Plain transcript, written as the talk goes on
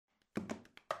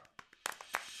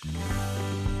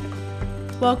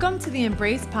Welcome to the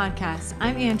Embrace Podcast.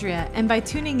 I'm Andrea, and by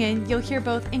tuning in, you'll hear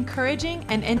both encouraging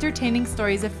and entertaining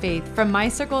stories of faith from my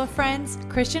circle of friends,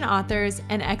 Christian authors,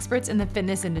 and experts in the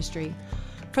fitness industry.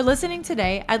 For listening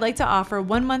today, I'd like to offer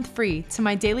 1 month free to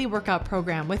my daily workout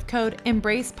program with code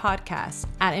EMBRACEPODCAST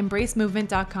at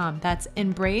embracemovement.com. That's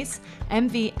embrace,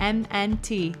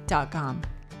 MVMNT.com.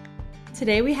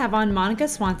 Today we have on Monica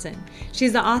Swanson.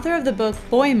 She's the author of the book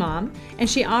Boy Mom, and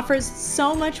she offers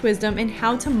so much wisdom in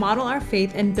how to model our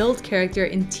faith and build character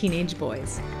in teenage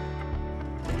boys.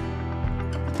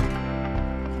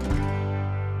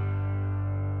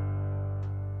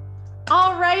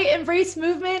 All right, Embrace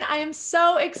Movement. I am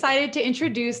so excited to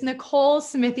introduce Nicole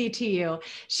Smithee to you.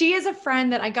 She is a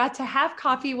friend that I got to have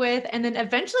coffee with and then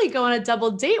eventually go on a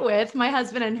double date with, my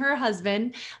husband and her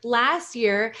husband, last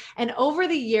year. And over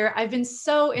the year, I've been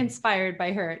so inspired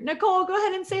by her. Nicole, go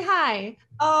ahead and say hi.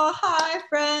 Oh, hi,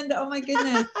 friend. Oh, my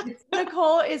goodness.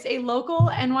 Nicole is a local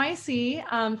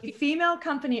NYC female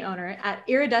company owner at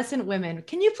Iridescent Women.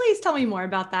 Can you please tell me more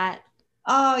about that?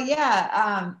 Oh,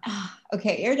 yeah.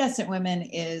 Okay. Iridescent Women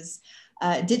is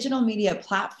a digital media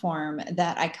platform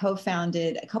that I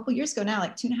co-founded a couple years ago now,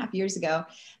 like 2.5 years ago.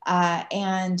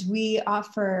 And we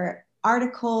offer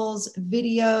articles,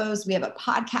 videos. We have a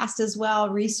podcast as well,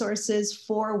 resources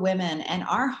for women. And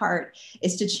our heart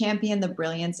is to champion the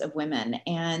brilliance of women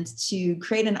and to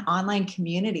create an online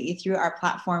community through our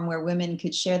platform where women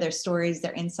could share their stories,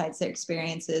 their insights, their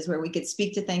experiences, where we could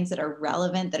speak to things that are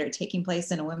relevant, that are taking place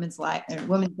in a women's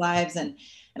lives, and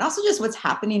also just what's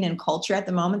happening in culture at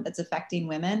the moment that's affecting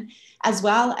women, as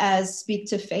well as speak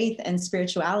to faith and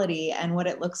spirituality and what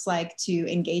it looks like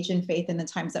to engage in faith in the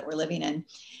times that we're living in.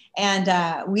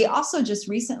 And we also just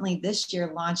recently this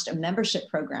year launched a membership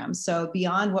program. So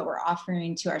beyond what we're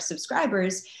offering to our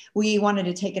subscribers, we wanted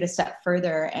to take it a step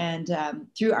further. And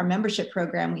through our membership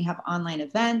program, we have online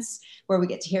events where we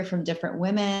get to hear from different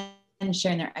women and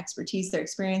sharing their expertise, their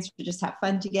experience, to just have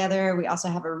fun together. We also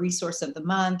have a resource of the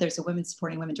month. There's a Women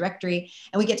Supporting Women directory,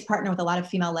 and we get to partner with a lot of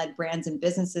female-led brands and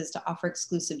businesses to offer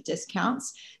exclusive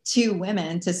discounts to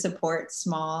women to support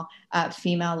small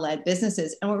female-led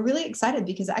businesses. And we're really excited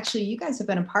because actually you guys have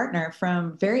been a partner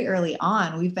from very early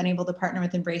on. We've been able to partner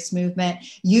with Embrace Movement.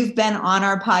 You've been on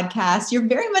our podcast. You're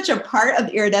very much a part of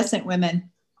Iridescent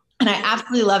Women. And I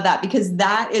absolutely love that because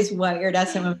that is what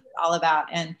Iridescent Women is all about.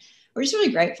 And we're just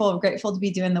really grateful to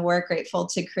be doing the work, grateful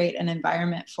to create an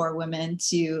environment for women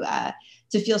to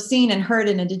feel seen and heard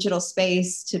in a digital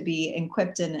space, to be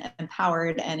equipped and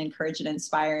empowered and encouraged and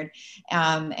inspired.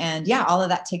 And yeah, all of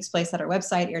that takes place at our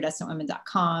website,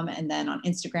 iridescentwomen.com, and then on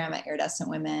Instagram at Iridescent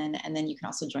Women. And then you can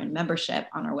also join membership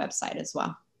on our website as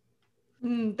well.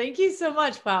 Thank you so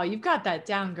much. Wow, you've got that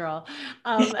down, girl.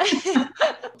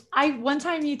 One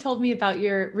time you told me about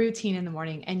your routine in the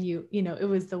morning, and it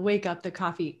was the wake up, the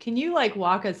coffee. Can you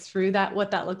walk us through that,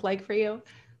 what that looked like for you?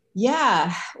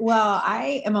 Yeah, well,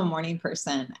 I am a morning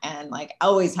person and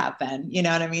always have been, you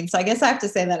know what I mean? So I guess I have to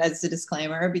say that as a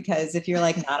disclaimer, because if you're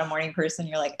not a morning person,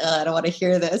 you're like, I don't want to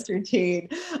hear this routine.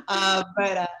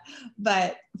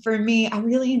 But for me, I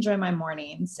really enjoy my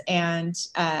mornings, and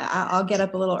I'll get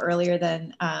up a little earlier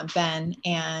than Ben,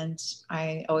 and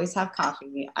I always have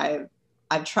coffee. I've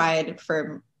tried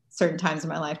for certain times in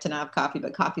my life to not have coffee,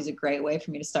 but coffee is a great way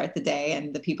for me to start the day,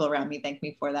 and the people around me thank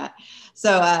me for that.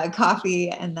 So coffee,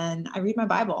 and then I read my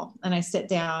Bible, and I sit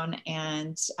down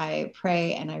and I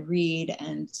pray and I read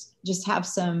and just have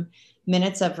some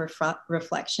minutes of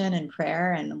reflection and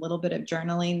prayer and a little bit of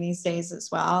journaling these days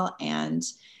as well. And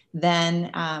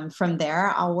then from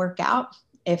there, I'll work out.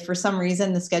 If for some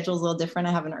reason the schedule is a little different,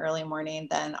 I have an early morning,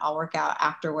 then I'll work out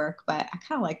after work. But I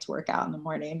kind of like to work out in the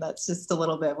morning. That's just a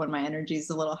little bit when my energy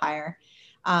is a little higher.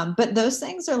 But those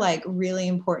things are really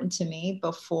important to me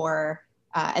before.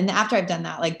 And after I've done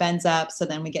that, Ben's up. So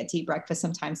then we get to eat breakfast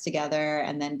sometimes together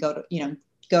and then go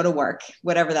to work,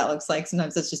 whatever that looks like.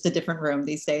 Sometimes it's just a different room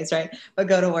these days, right? But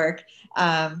go to work.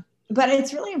 But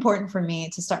it's really important for me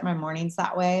to start my mornings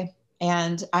that way.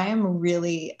 And I am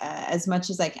really, as much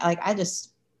as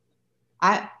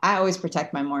I always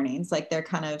protect my mornings. They're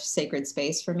kind of sacred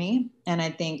space for me. And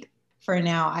I think for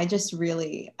now, I just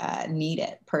really need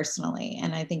it personally.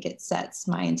 And I think it sets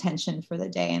my intention for the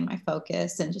day and my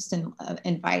focus, and just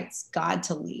invites God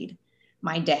to lead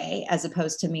my day, as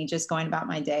opposed to me just going about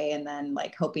my day and then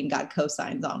hoping God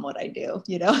co-signs on what I do.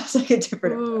 It's a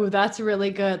different. Ooh, that's really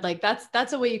good.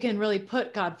 That's a way you can really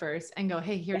put God first and go,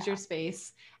 hey, here's your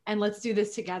space and let's do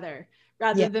this together,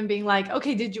 rather than being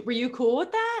okay, were you cool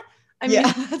with that? I mean,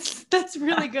 that's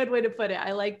really good way to put it.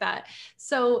 I like that.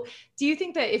 So do you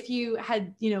think that if you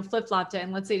had, flip-flopped it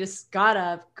and let's say just got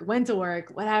up, went to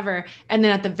work, whatever, and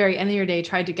then at the very end of your day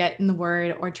tried to get in the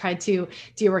word or tried to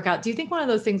do your workout, do you think one of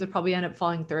those things would probably end up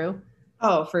falling through?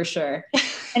 Oh, for sure.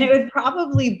 And it would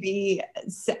probably be,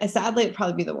 sadly, it'd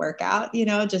probably be the workout,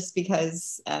 just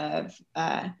because of,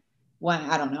 one,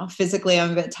 I don't know, physically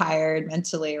I'm a bit tired,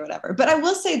 mentally or whatever. But I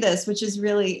will say this, which is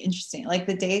really interesting. Like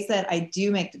the days that I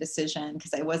do make the decision,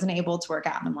 because I wasn't able to work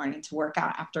out in the morning, to work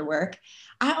out after work,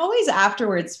 I always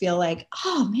afterwards feel like,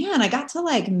 oh man, I got to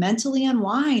like mentally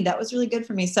unwind. That was really good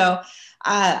for me. So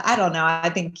I don't know. I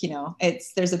think,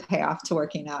 there's a payoff to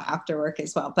working out after work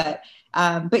as well. But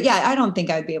yeah, I don't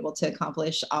think I'd be able to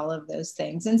accomplish all of those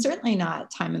things, and certainly not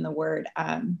time in the word.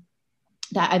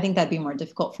 That I think that'd be more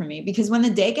difficult for me, because when the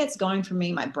day gets going for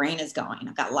me, my brain is going.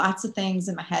 I've got lots of things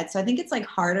in my head. So I think it's like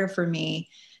harder for me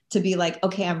to be like,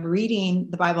 okay, I'm reading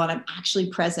the Bible and I'm actually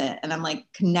present and I'm like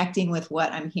connecting with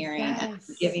what I'm hearing and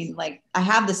giving, like, I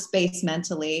have the space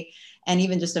mentally and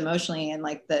even just emotionally and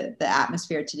like the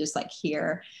atmosphere to just like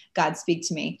hear God speak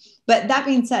to me. But that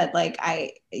being said, like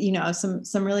some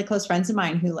really close friends of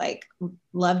mine who like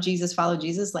love Jesus, follow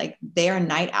Jesus, like they are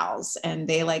night owls and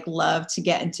they like love to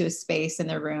get into a space in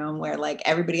their room where like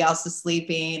everybody else is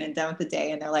sleeping and done with the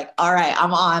day. And they're like, all right,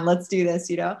 I'm on, let's do this,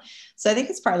 So I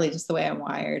think it's partly just the way I'm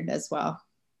wired as well.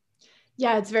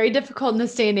 Yeah, it's very difficult in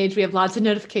this day and age. We have lots of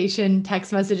notification,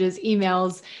 text messages,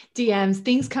 emails, DMs,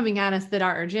 things coming at us that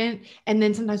are urgent. And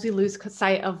then sometimes we lose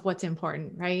sight of what's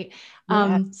important, right?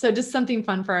 Yeah. So just something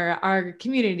fun for our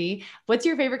community. What's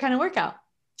your favorite kind of workout?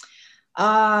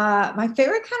 My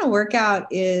favorite kind of workout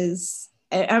is,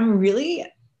 I'm really,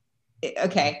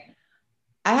 okay.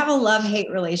 I have a love-hate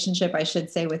relationship, I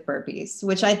should say, with burpees,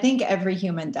 which I think every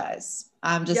human does.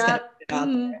 I'm just going to put it out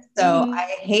there. So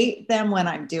I hate them when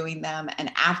I'm doing them.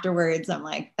 And afterwards, I'm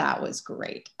like, that was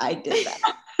great. I did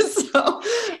that. So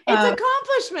it's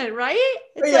accomplishment, right?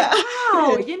 It's like,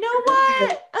 wow, you know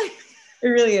what? It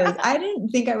really is. I didn't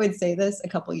think I would say this a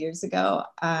couple years ago.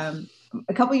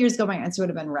 A couple years ago, my answer would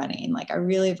have been running. Like I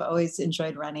really have always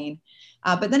enjoyed running.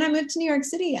 But then I moved to New York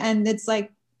City, and it's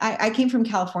like, I came from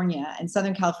California, and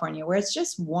Southern California, where it's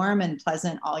just warm and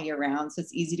pleasant all year round. So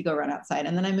it's easy to go run outside.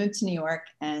 And then I moved to New York,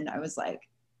 and I was like,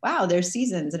 wow, there's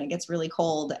seasons and it gets really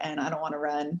cold and I don't want to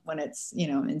run when it's,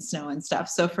 in snow and stuff.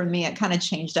 So for me, it kind of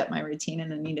changed up my routine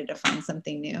and I needed to find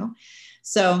something new.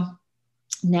 So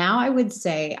now I would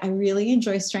say I really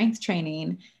enjoy strength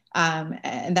training.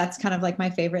 And that's kind of like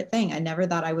my favorite thing. I never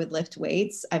thought I would lift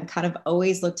weights. I've kind of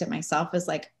always looked at myself as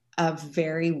like a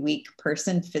very weak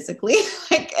person physically.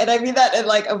 And I mean that in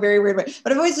like a very weird way,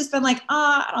 but I've always just been like,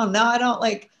 I don't know.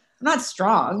 I'm not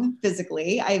strong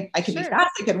physically. I could be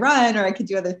fast, I could run, or I could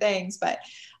do other things, but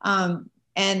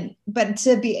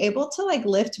to be able to like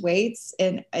lift weights,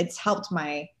 and it's helped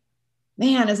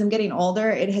as I'm getting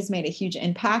older, it has made a huge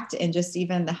impact in just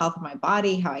even the health of my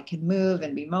body, how I can move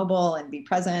and be mobile and be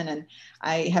present. And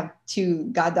I have 2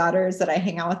 goddaughters that I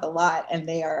hang out with a lot, and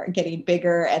they are getting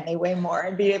bigger and they weigh more,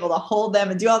 and being able to hold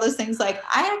them and do all those things. Like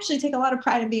I actually take a lot of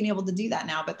pride in being able to do that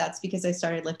now, but that's because I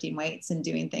started lifting weights and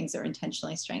doing things that are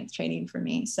intentionally strength training for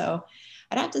me. So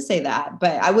I'd have to say that,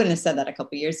 but I wouldn't have said that a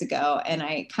couple of years ago. And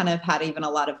I kind of had even a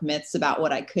lot of myths about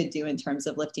what I could do in terms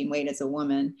of lifting weight as a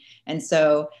woman.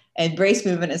 And brace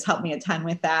movement has helped me a ton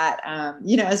with that,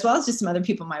 as well as just some other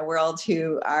people in my world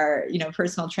who are,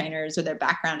 personal trainers, or their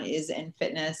background is in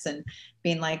fitness, and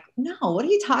being like, no, what are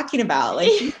you talking about?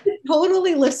 Like you can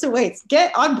totally lift some weights,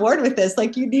 get on board with this.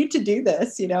 Like you need to do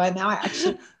this, and now I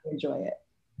actually enjoy it.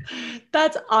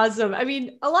 That's awesome. I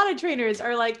mean, a lot of trainers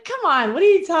are like, come on, what are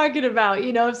you talking about?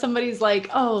 If somebody's like,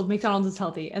 oh, McDonald's is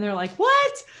healthy. And they're like,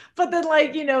 what? But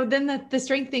then then the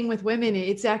strength thing with women,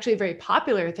 it's actually a very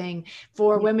popular thing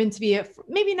for women to be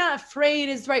maybe not afraid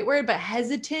is the right word, but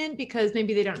hesitant because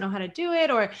maybe they don't know how to do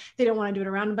it, or they don't want to do it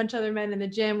around a bunch of other men in the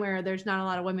gym where there's not a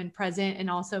lot of women present, and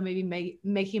also maybe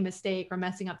making a mistake or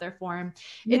messing up their form.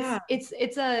 Yeah.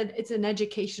 It's an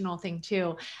educational thing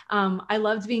too. I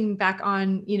loved being back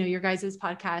on, your guys'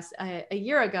 podcast a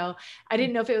year ago. I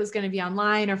didn't know if it was going to be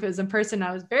online or if it was in person.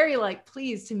 I was very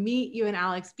pleased to meet you and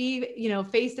Alex, be,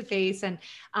 face to face, and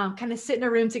kind of sit in a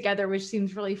room together, which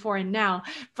seems really foreign now,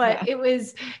 but it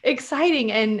was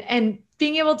exciting. And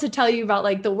being able to tell you about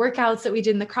like the workouts that we did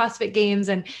in the CrossFit games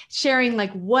and sharing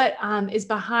like what is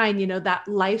behind, that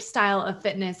lifestyle of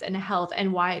fitness and health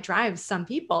and why it drives some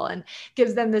people and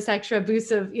gives them this extra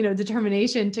boost of,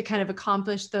 determination to kind of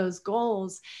accomplish those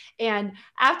goals. And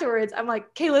afterwards, I'm like,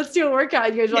 okay, let's do a workout.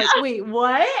 And you guys are like, wait,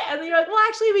 what? And you're like, well,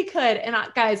 actually we could. And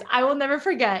guys, I will never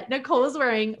forget, Nicole was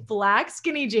wearing black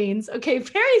skinny jeans. Okay.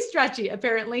 Very stretchy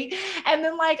apparently. And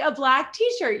then like a black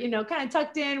t-shirt, kind of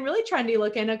tucked in, really trendy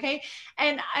looking. Okay.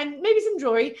 And maybe some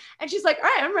jewelry. And she's like, all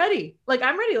right, I'm ready. Like,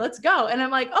 I'm ready. Let's go. And I'm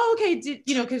like, oh, okay.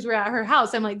 Cause we're at her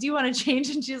house. I'm like, do you want to change?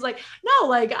 And she's like, no,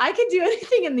 like I can do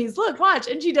anything in these. Look, watch.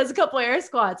 And she does a couple air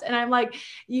squats. And I'm like,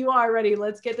 you are ready.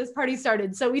 Let's get this party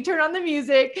started. So we turn on the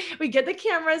music, we get the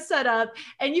cameras set up,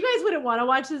 and you guys wouldn't want to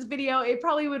watch this video. It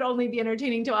probably would only be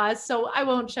entertaining to us. So I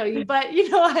won't show you, but you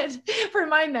know what, for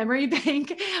my memory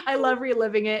bank, I love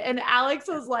reliving it. And Alex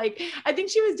was like, I think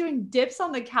she was doing dips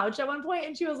on the couch at one point,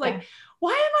 and she was like,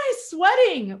 why am I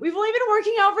sweating? We've only been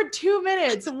working out for 2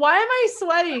 minutes. Why am I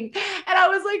sweating? And I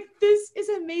was like, this is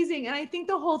amazing. And I think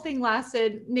the whole thing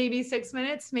lasted maybe 6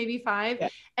 minutes, maybe 5. Yeah.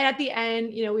 And at the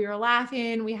end, we were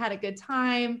laughing, we had a good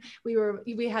time.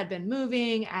 We had been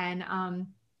moving and,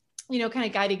 kind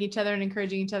of guiding each other and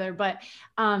encouraging each other. But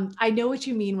I know what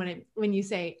you mean when you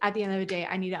say at the end of the day,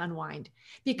 I need to unwind,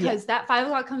 because that 5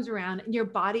 o'clock comes around and your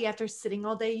body after sitting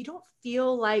all day, you don't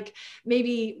feel like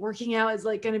maybe working out is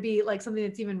like going to be like something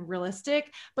that's even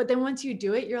realistic. But then once you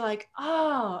do it, you're like,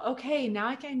 oh, okay, now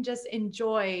I can just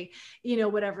enjoy,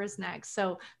 whatever's next.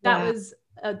 So that was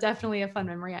definitely a fun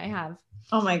memory I have.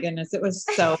 Oh my goodness. It was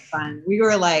so fun. We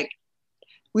were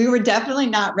definitely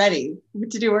not ready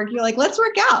to do work. You're like, let's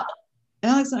work out.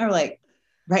 And Alex and I were like,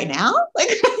 right now? Like,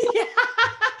 yeah.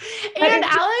 And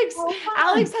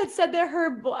Alex had said that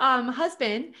her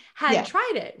husband had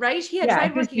tried it, right? He had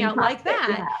tried working out like that.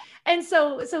 Yeah. And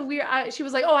so she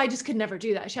was like, oh, I just could never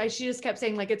do that. She just kept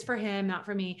saying like, it's for him, not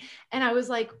for me. And I was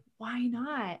like, why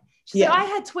not? She said, I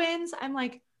had twins. I'm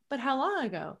like, but how long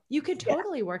ago? You could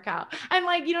totally work out. I'm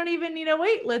like, you don't even need to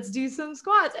wait. Let's do some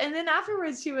squats. And then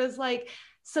afterwards she was like,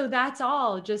 so that's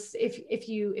all. Just if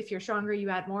you're stronger, you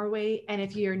add more weight. And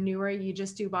if you're newer, you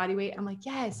just do body weight. I'm like,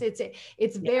 yes,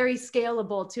 it's very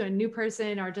scalable to a new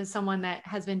person or to someone that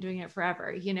has been doing it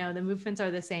forever. The movements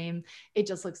are the same. It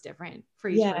just looks different for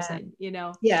each person,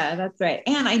 Yeah, that's right.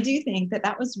 And I do think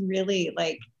that was really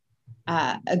like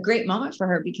a great moment for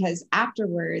her, because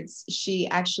afterwards she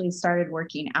actually started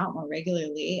working out more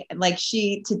regularly. And like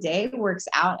she today works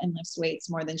out and lifts weights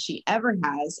more than she ever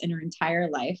has in her entire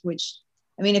life, which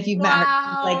I mean, if you've met her,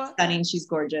 she's like stunning, she's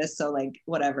gorgeous. So like,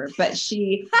 whatever, but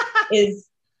she she's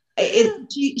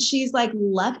like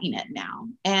loving it now.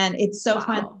 And it's so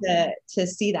fun to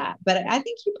see that. But I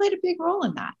think you played a big role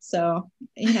in that. So,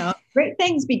 great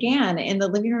things began in the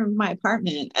living room of my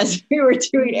apartment as we were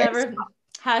doing it.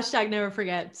 Hashtag never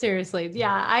forget. Seriously.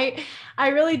 Yeah. I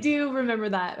really do remember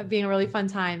that being a really fun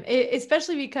time,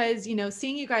 especially because,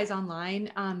 seeing you guys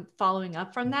online, following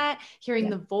up from that,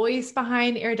 hearing the voice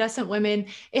behind Iridescent Women,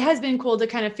 it has been cool to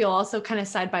kind of feel also kind of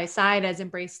side by side as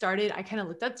Embrace started. I kind of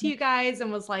looked up to you guys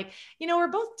and was like, we're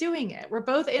both doing it. We're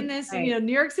both in this, New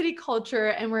York City culture,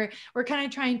 and we're kind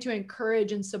of trying to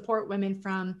encourage and support women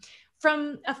from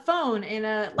a phone and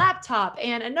a laptop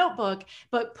and a notebook,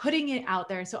 but putting it out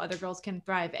there so other girls can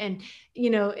thrive. And,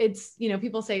 it's,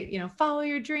 people say, follow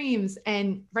your dreams.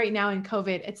 And right now in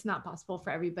COVID, it's not possible for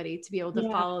everybody to be able to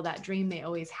follow that dream they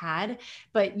always had.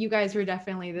 But you guys were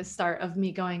definitely the start of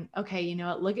me going, okay,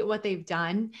 look at what they've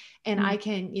done. And I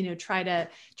can, try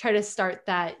to start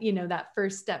that, that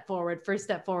first step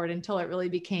forward until it really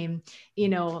became,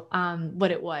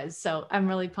 what it was. So I'm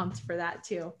really pumped for that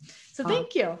too. So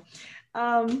thank you.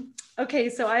 Okay.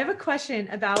 So I have a question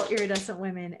about Iridescent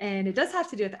Women, and it does have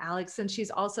to do with Alex, since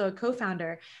she's also a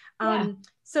co-founder.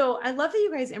 So I love that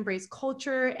you guys embrace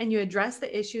culture and you address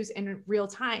the issues in real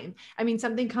time. I mean,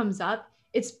 something comes up,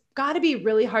 it's got to be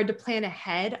really hard to plan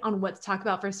ahead on what to talk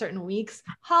about for certain weeks.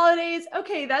 Holidays,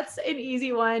 okay, that's an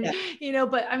easy one,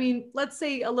 but I mean, let's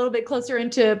say a little bit closer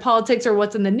into politics or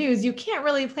what's in the news, you can't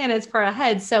really plan as far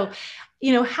ahead. So,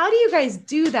 how do you guys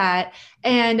do that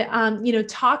and,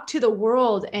 talk to the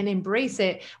world and embrace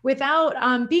it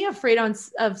without being afraid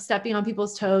of stepping on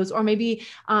people's toes, or maybe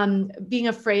being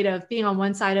afraid of being on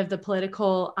one side of the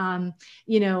political,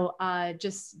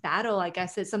 just battle, I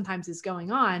guess, that sometimes is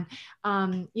going on,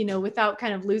 without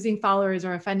kind of losing followers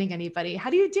or offending anybody? How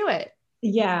do you do it?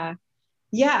 Yeah.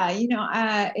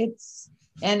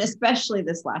 And especially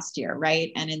this last year,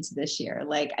 right? And into this year,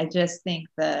 like, I just think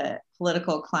the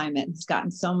political climate has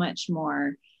gotten so much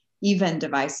more even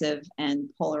divisive and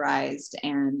polarized,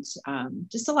 and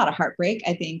just a lot of heartbreak,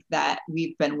 I think, that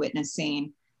we've been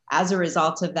witnessing as a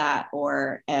result of that,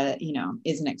 or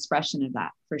is an expression of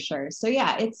that for sure. So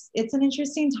yeah, it's an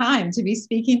interesting time to be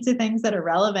speaking to things that are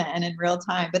relevant and in real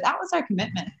time, but that was our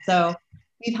commitment. So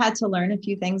we've had to learn a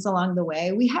few things along the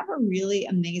way. We have a really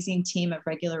amazing team of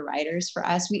regular writers for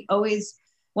us.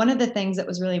 One of the things that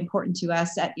was really important to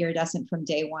us at Iridescent from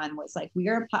day one was like, we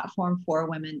are a platform for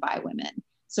women by women.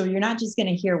 So you're not just going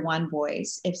to hear one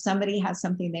voice. If somebody has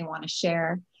something they want to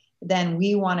share, then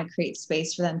we want to create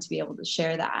space for them to be able to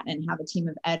share that, and have a team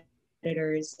of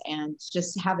editors, and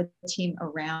just have a team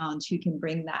around who can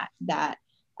bring that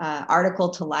article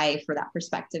to life, or that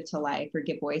perspective to life, or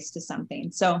give voice to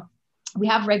something. So we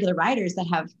have regular writers that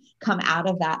have come out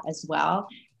of that as well.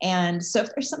 And so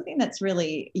if there's something that's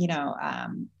really,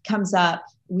 comes up,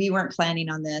 we weren't planning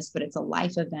on this, but it's a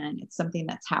life event. It's something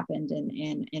that's happened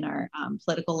in our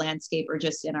political landscape, or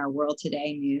just in our world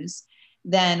today news,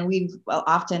 then we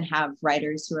often have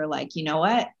writers who are like, you know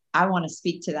what, I want to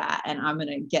speak to that, and I'm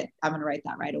going to write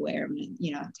that right away, or I'm going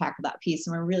to, tackle that piece.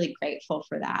 And we're really grateful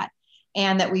for that.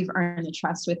 And that we've earned the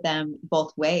trust with them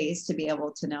both ways, to be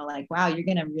able to know, like, wow, you're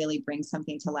going to really bring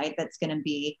something to light that's going to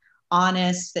be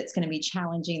honest, that's going to be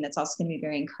challenging, that's also going to be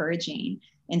very encouraging,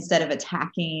 instead of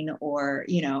attacking, or,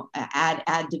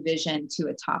 add division to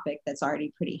a topic that's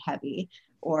already pretty heavy,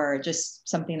 or just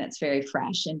something that's very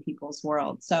fresh in people's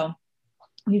world. So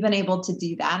we've been able to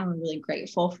do that, and we're really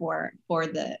grateful for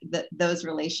those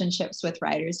relationships with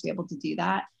writers to be able to do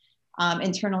that.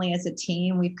 Internally as a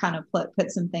team, we've kind of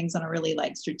put some things on a really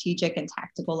like strategic and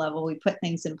tactical level. We put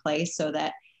things in place so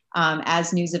that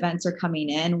as news events are coming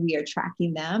in, we are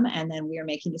tracking them, and then we are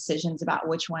making decisions about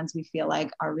which ones we feel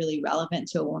like are really relevant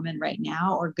to a woman right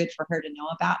now, or good for her to know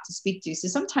about, to speak to. So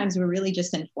sometimes we're really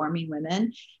just informing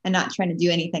women and not trying to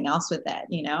do anything else with it,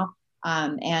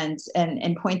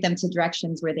 and point them to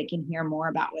directions where they can hear more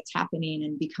about what's happening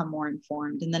and become more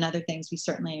informed. And then other things, we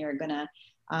certainly are going to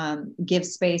give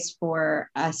space for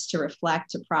us to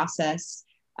reflect, to process,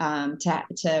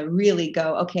 to really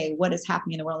go, okay, what is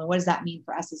happening in the world, and what does that mean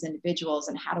for us as individuals,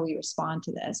 and how do we respond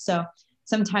to this? So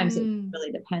sometimes it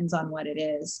really depends on what it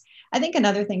is. I think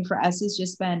another thing for us has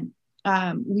just been,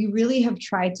 we really have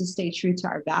tried to stay true to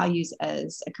our values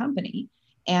as a company.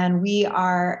 And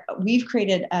we've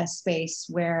created a space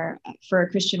where, for a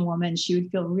Christian woman, she would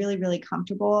feel really, really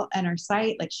comfortable in our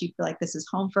site. Like, she'd feel like this is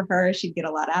home for her. She'd get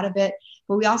a lot out of it.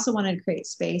 But we also wanted to create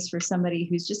space for somebody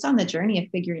who's just on the journey of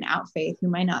figuring out faith, who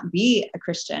might not be a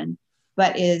Christian,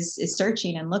 but is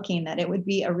searching and looking, that it would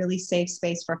be a really safe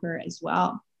space for her as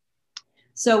well.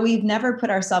 So we've never put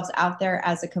ourselves out there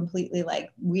as a completely like,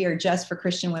 we are just for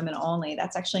Christian women only.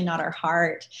 That's actually not our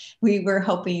heart. We were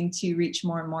hoping to reach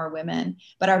more and more women,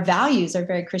 but our values are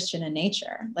very Christian in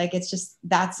nature. Like, it's just,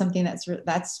 that's something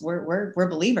we're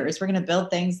believers. We're going to build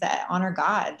things that honor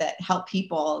God, that help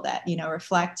people, that,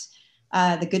 reflect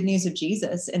the good news of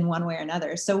Jesus in one way or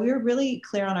another. So we were really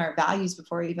clear on our values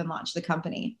before we even launched the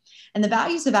company. And the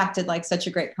values have acted like such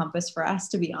a great compass for us,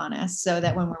 to be honest, so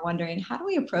that when we're wondering, how do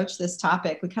we approach this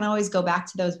topic, we kind of always go back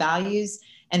to those values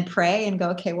and pray and go,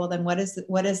 okay, well, then what is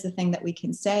the thing that we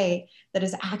can say that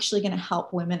is actually going to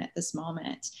help women at this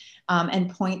moment, and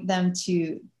point them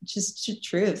to truth,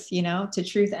 to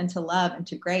truth, and to love, and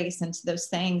to grace, and to those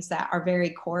things that are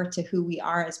very core to who we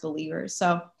are as believers.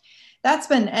 So that's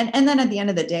been, and then at the end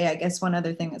of the day, I guess one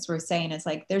other thing that's worth saying is,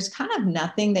 like, there's kind of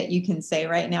nothing that you can say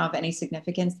right now of any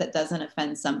significance that doesn't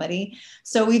offend somebody.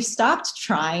 So we've stopped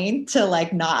trying to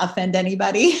like not offend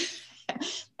anybody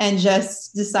and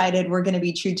just decided we're going to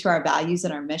be true to our values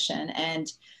and our mission. And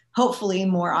hopefully,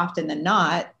 more often than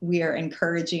not, we are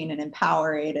encouraging and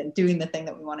empowering and doing the thing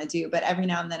that we want to do. But every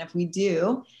now and then, if we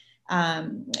do,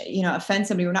 offend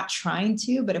somebody, we're not trying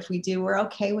to, but if we do, we're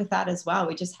okay with that as well.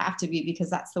 We just have to be, because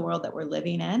that's the world that we're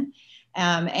living in.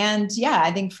 And yeah,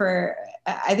 I think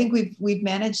we've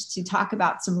managed to talk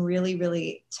about some really,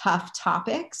 really tough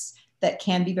topics that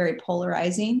can be very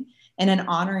polarizing in an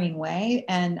honoring way.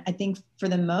 And I think for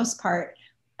the most part,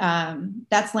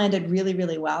 that's landed really,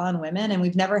 really well on women. And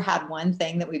we've never had one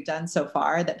thing that we've done so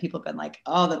far that people have been like,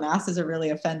 oh, the masses are really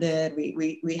offended.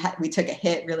 We took a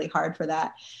hit really hard for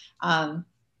that.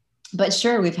 But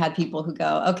sure, we've had people who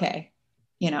go, okay,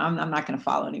 I'm not going to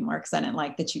follow anymore because I didn't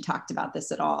like that you talked about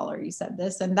this at all, or you said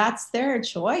this, and that's their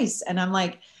choice. And I'm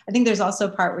like, I think there's also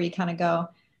a part where you kind of go,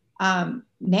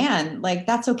 man, like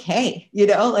that's okay. You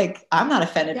know, like I'm not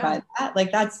offended by that.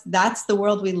 Like that's the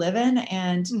world we live in,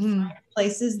 and find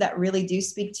places that really do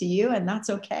speak to you, and that's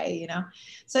okay, you know?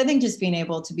 So I think just being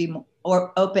able to be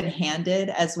more open-handed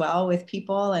as well with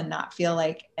people and not feel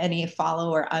like any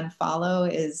follow or unfollow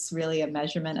is really a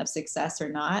measurement of success or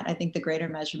not. I think the greater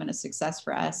measurement of success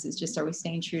for us is just, are we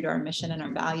staying true to our mission and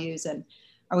our values, and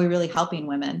are we really helping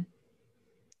women?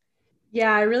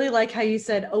 Yeah, I really like how you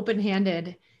said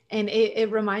open-handed. And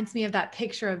it reminds me of that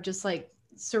picture of just like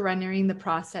surrendering the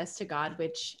process to God,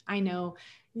 which I know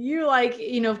you like,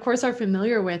 of course, are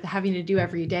familiar with having to do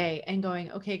every day, and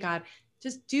going, okay, God,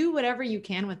 just do whatever you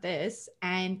can with this.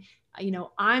 And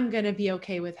I'm going to be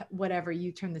okay with whatever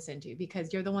you turn this into,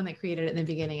 because you're the one that created it in the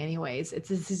beginning anyways.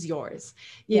 This is yours,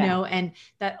 and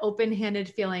that open-handed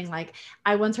feeling. Like,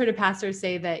 I once heard a pastor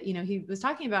say that, he was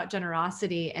talking about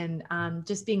generosity and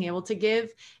just being able to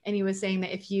give. And he was saying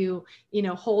that if you,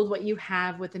 hold what you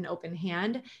have with an open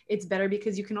hand, it's better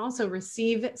because you can also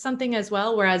receive something as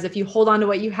well. Whereas if you hold on to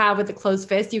what you have with a closed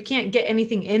fist, you can't get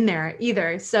anything in there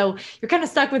either. So you're kind of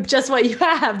stuck with just what you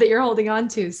have that you're holding on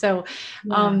to. So,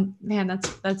 man,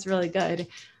 that's really good.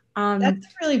 That's a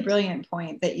really brilliant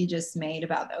point that you just made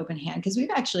about the open hand, because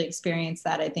we've actually experienced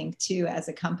that, I think, too, as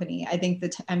a company. I think the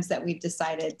times that we've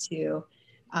decided to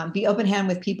be open hand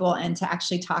with people and to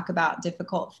actually talk about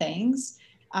difficult things.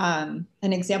 An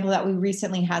example that we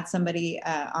recently had somebody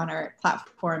on our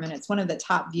platform, and it's one of the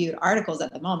top viewed articles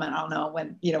at the moment. I don't know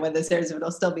when this airs, if it'll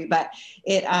still be, but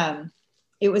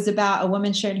it was about a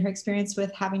woman sharing her experience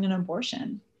with having an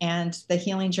abortion and the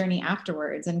healing journey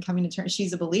afterwards, and coming to terms.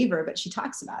 She's a believer, but she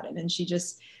talks about it. And she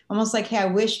just almost like, hey, I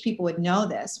wish people would know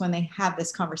this when they have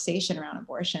this conversation around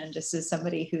abortion, just as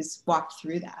somebody who's walked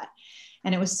through that.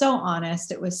 And it was so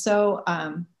honest. It was so,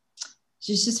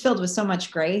 she's just filled with so much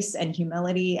grace and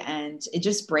humility, and it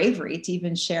just bravery to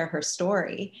even share her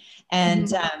story.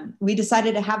 And we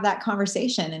decided to have that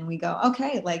conversation, and we go,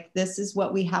 okay, like this is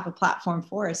what we have a platform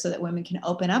for, so that women can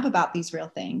open up about these real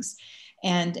things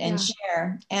and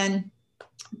share, and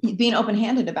being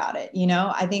open-handed about it.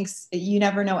 I think you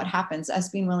never know what happens, us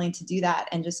being willing to do that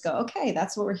and just go, okay,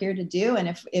 that's what we're here to do.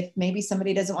 And if maybe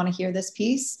somebody doesn't want to hear this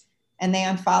piece and they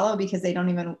unfollow because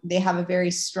they have a very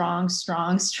strong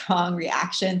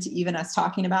reaction to even us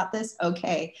talking about this,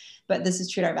 okay, but this is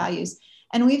true to our values.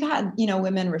 And we've had,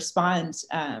 women respond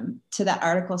to that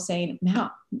article saying, no,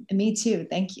 me too.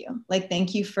 Thank you. Like,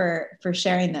 thank you for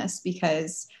sharing this,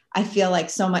 because I feel like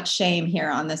so much shame here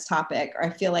on this topic, or I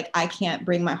feel like I can't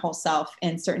bring my whole self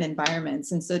in certain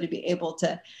environments. And so to be able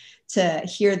to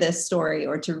hear this story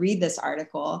or to read this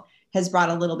article has brought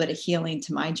a little bit of healing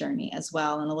to my journey as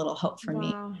well, and a little hope for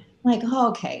me. Like, oh,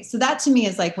 okay. So that to me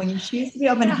is like, when you choose to be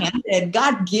open-handed,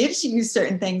 God gives you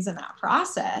certain things in that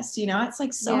process. It's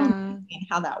like so amazing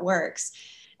how that works.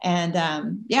 And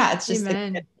it's just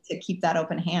to keep that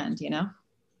open hand,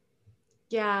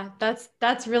 Yeah,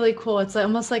 that's really cool. It's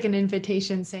almost like an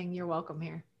invitation saying you're welcome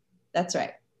here. That's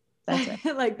right. That's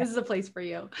right. Like, this is a place for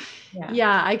you.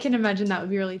 Yeah, I can imagine that would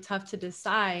be really tough to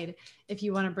decide if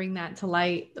you want to bring that to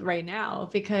light right now,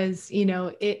 because,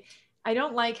 I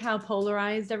don't like how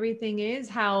polarized everything is.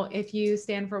 How if you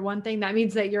stand for one thing, that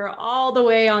means that you're all the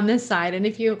way on this side. And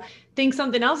if you think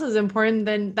something else is important,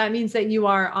 then that means that you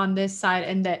are on this side,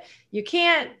 and that you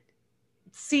can't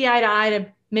see eye to eye to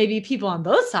maybe people on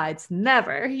both sides,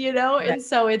 never, Right. And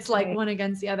so it's like one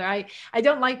against the other. I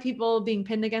don't like people being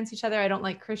pinned against each other. I don't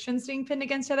like Christians being pinned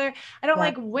against each other. I don't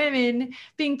like women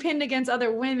being pinned against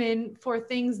other women for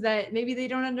things that maybe they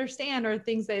don't understand, or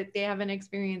things that they haven't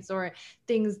experienced, or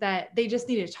things that they just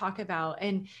need to talk about.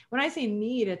 And when I say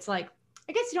need, it's like,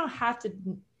 I guess you don't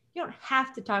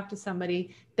have to talk to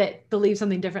somebody that believes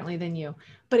something differently than you,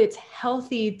 but it's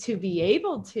healthy to be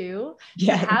able to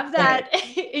have that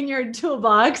in your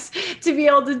toolbox, to be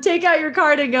able to take out your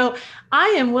card and go, I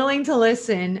am willing to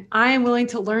listen. I am willing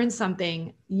to learn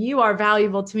something. You are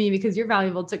valuable to me because you're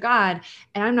valuable to God.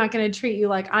 And I'm not going to treat you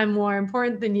like I'm more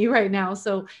important than you right now.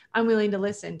 So I'm willing to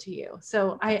listen to you.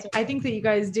 So I think that you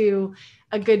guys do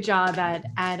a good job at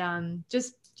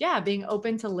just being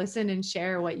open to listen and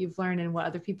share what you've learned and what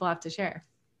other people have to share.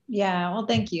 Yeah. Well,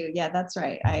 thank you. Yeah, that's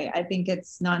right. I think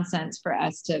it's nonsense for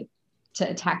us to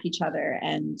attack each other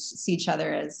and see each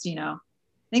other as, I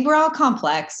think we're all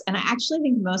complex. And I actually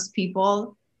think most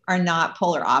people are not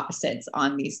polar opposites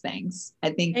on these things. I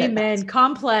think Amen.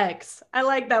 Complex. I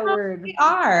like that word. We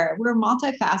are. We're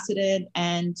multifaceted,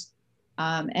 and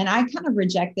I kind of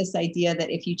reject this idea that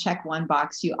if you check one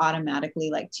box, you automatically,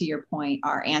 like to your point,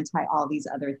 are anti all these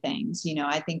other things.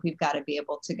 I think we've got to be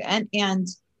able to, and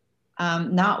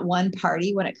not one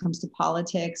party when it comes to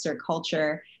politics or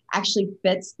culture actually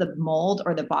fits the mold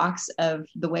or the box of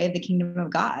the way of the kingdom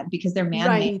of God, because they're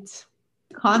man-made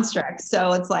constructs.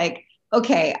 So it's like,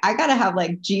 okay, I got to have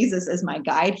like Jesus as my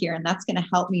guide here. And that's going to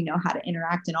help me know how to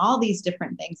interact in all these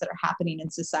different things that are happening in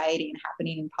society and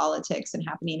happening in politics and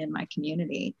happening in my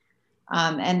community.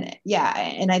 And yeah,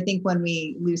 and I think when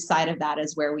we lose sight of that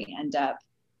is where we end up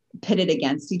pitted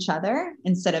against each other,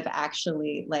 instead of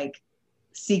actually like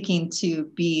seeking to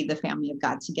be the family of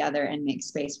God together and make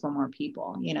space for more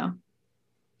people, you know?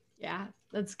 Yeah,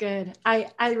 that's good. I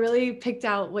really picked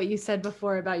out what you said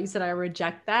before about, you said, I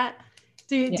reject that.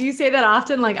 Do you say that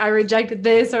often? Like, I reject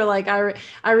this, or like,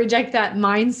 I reject that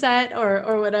mindset,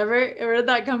 or whatever. Where did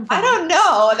that come from? I don't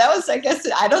know. That was, I guess,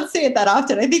 I don't say it that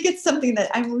often. I think it's something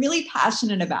that I'm really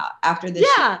passionate about after this.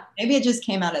 Yeah. Show. Maybe it just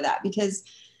came out of that, because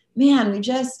man,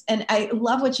 and I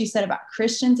love what you said about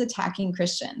Christians attacking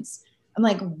Christians. I'm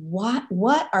like,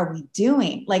 what are we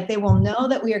doing? Like, they will know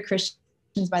that we are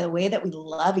Christians by the way that we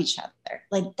love each other.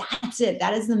 Like, that's it.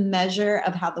 That is the measure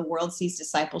of how the world sees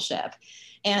discipleship.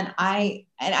 And I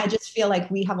just feel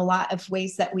like we have a lot of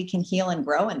ways that we can heal and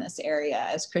grow in this area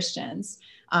as Christians.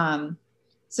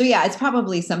 So yeah, it's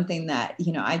probably something that,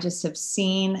 you know, I just have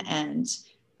seen, and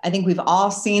I think we've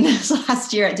all seen this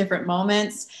last year at different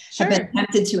moments, have been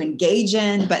tempted to engage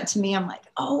in. But to me, I'm like,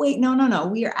 oh, wait, no.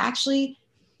 We are actually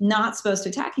not supposed to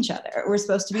attack each other. We're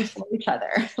supposed to be for each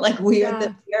other. Like, we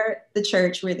are the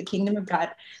church. We're the kingdom of God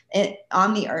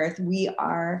on the earth. We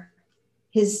are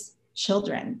his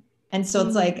children. And so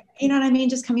it's like, you know what I mean?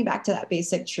 Just coming back to that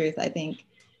basic truth, I think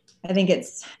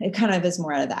it kind of is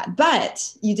more out of that.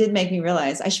 But you did make me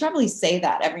realize I should probably say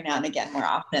that every now and again more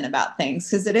often about things,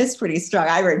 because it is pretty strong.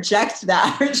 I reject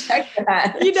that.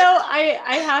 You know,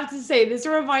 I have to say, this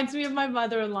reminds me of my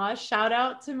mother-in-law. Shout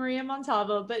out to Maria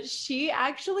Montalvo, but she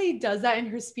actually does that in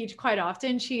her speech quite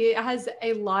often. She has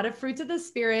a lot of fruits of the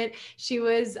Spirit. She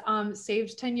was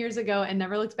saved 10 years ago and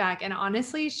never looked back. And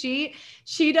honestly, she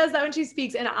does that when she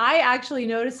speaks. And I actually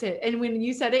notice it. And when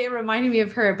you said it, it reminded me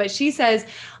of her. But she says,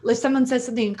 if someone says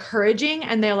something encouraging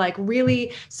and they're like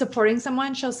really supporting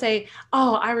someone, she'll say,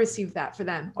 oh, I received that for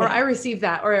them. Or I received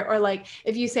that. Or like,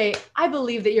 if you say, I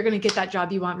believe that you're going to get that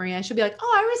job you want, Maria, she'll be like,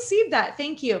 oh, I received that.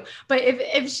 Thank you. But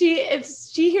if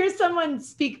she hears someone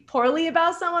speak poorly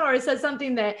about someone, or says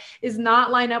something that is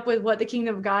not line up with what the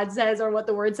kingdom of God says or what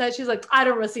the word says, she's like, I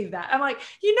don't receive that. I'm like,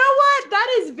 you know what?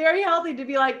 That is very healthy to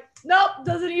be like, nope,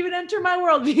 doesn't even enter my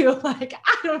worldview. Like,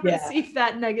 I don't receive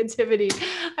that negativity.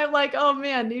 I'm like, oh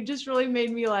man, you just really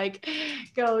made me like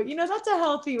go, you know, that's a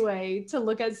healthy way to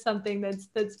look at something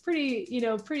that's pretty, you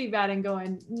know, pretty bad, and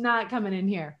going, not coming in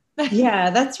here. Yeah,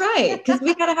 that's right. Because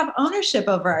we got to have ownership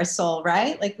over our soul,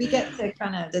 right? Like, we get to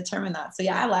kind of determine that. So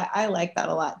yeah, I like that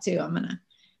a lot too.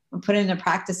 I'll put it into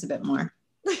practice a bit more.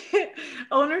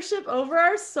 Ownership over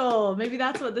our soul. Maybe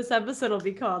that's what this episode will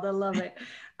be called. I love it.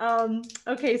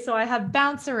 Okay, so I have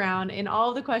bounced around in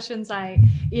all the questions I,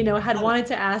 you know, had wanted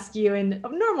to ask you in a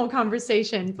normal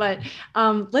conversation, but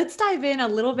let's dive in a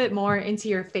little bit more into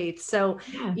your faith. So,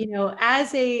 you know,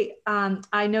 as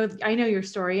I know your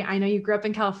story. I know you grew up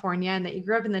in California and that you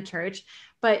grew up in the church,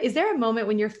 but is there a moment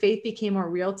when your faith became more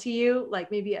real to you? Like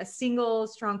maybe a single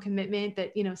strong commitment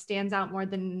that, you know, stands out more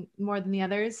than the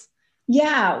others?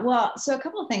 Yeah, well, so a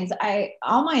couple of things.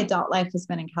 All my adult life has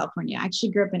been in California. I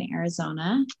actually grew up in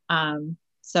Arizona,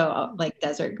 so like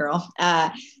desert girl.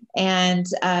 And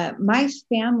my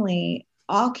family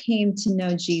all came to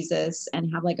know Jesus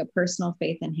and have like a personal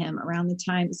faith in him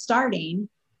starting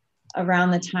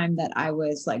around the time that I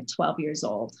was like 12 years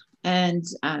old. And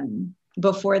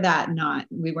before that,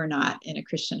 we were not in a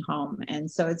Christian home. And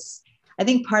so I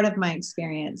think part of my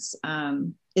experience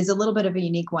is a little bit of a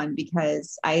unique one,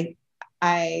 because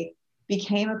I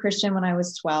became a Christian when I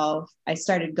was 12. I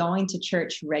started going to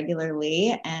church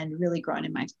regularly and really growing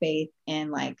in my faith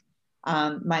in like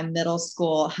my middle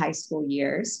school, high school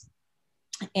years.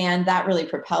 And that really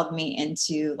propelled me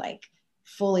into like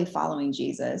fully following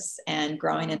Jesus and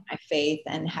growing in my faith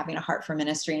and having a heart for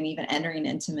ministry and even entering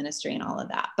into ministry and all of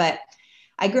that. But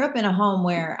I grew up in a home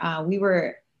where we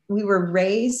were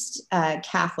raised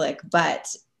Catholic, but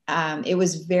it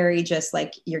was very just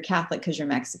like, you're Catholic because you're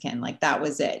Mexican. Like, that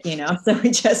was it, you know? So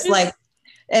we just like,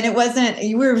 and it wasn't,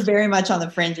 you were very much on the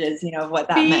fringes, you know, of what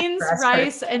that meant. Beans,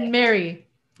 rice, and Mary.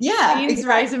 Yeah. Beans, exactly.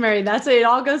 Rice, and Mary. That's it. It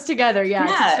all goes together. Yeah.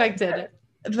 It's expected.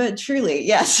 But truly,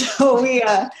 yes. So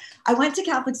I went to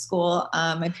Catholic school.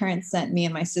 My parents sent me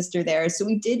and my sister there. So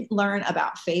we did learn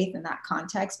about faith in that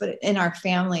context, but in our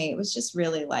family, it was just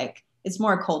really like, it's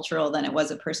more cultural than it was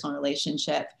a personal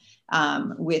relationship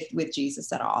with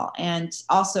Jesus at all. And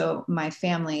also my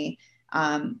family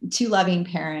two loving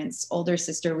parents, older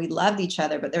sister. We loved each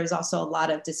other, but there was also a lot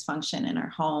of dysfunction in our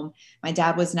home. My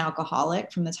dad was an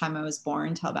alcoholic from the time I was born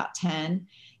until about 10.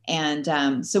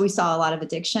 And so we saw a lot of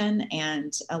addiction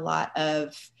and a lot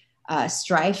of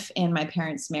strife in my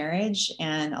parents' marriage,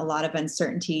 and a lot of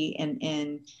uncertainty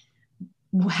in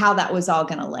how that was all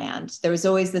going to land. There was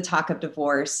always the talk of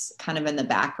divorce kind of in the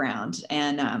background.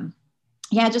 And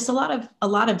yeah, just a lot of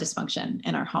dysfunction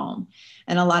in our home,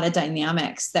 and a lot of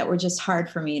dynamics that were just hard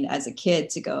for me as a kid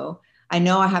to go, I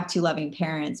know I have two loving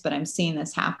parents, but I'm seeing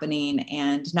this happening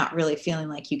and not really feeling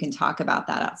like you can talk about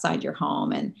that outside your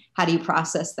home. And how do you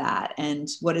process that? And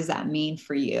what does that mean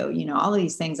for you? You know, all of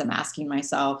these things I'm asking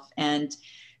myself. And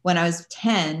when I was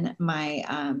 10,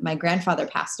 my grandfather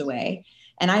passed away.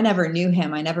 And I never knew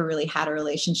him. I never really had a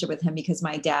relationship with him because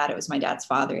it was my dad's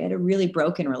father. He had a really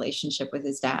broken relationship with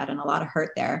his dad and a lot of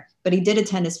hurt there. But he did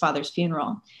attend his father's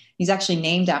funeral. He's actually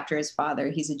named after his father.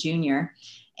 He's a junior.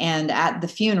 And at the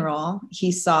funeral,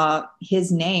 he saw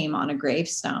his name on a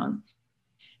gravestone.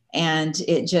 And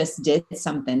it just did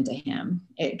something to him.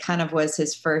 It kind of was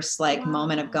his first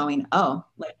moment of going, oh,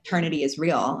 like eternity is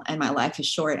real and my life is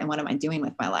short. And what am I doing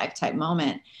with my life type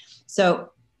moment?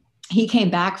 So he came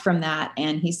back from that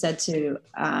and he said to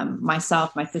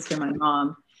myself, my sister, my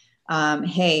mom,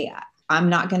 hey, I'm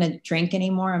not going to drink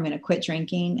anymore. I'm going to quit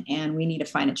drinking and we need to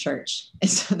find a church. And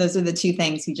so those are the two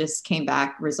things he just came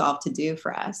back resolved to do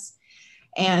for us.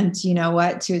 And you know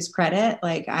what, to his credit,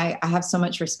 I have so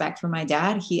much respect for my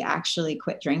dad. He actually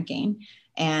quit drinking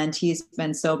and he's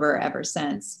been sober ever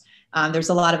since. There's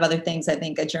a lot of other things, I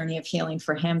think, a journey of healing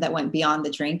for him that went beyond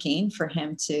the drinking for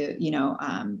him to,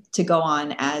 to go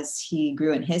on as he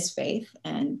grew in his faith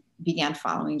and began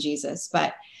following Jesus.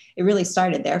 But it really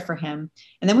started there for him.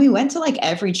 And then we went to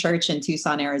every church in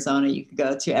Tucson, Arizona you could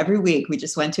go to every week. We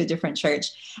just went to a different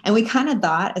church. And we kind of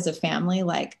thought as a family,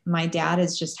 my dad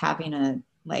is just having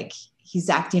he's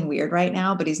acting weird right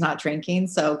now, but he's not drinking.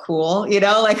 So cool.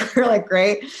 We're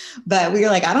great. But we were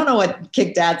I don't know what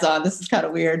kick dad's on. This is kind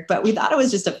of weird, but we thought it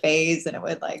was just a phase and it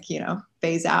would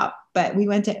phase out. But we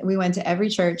went to every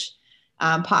church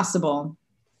possible.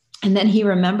 And then he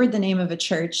remembered the name of a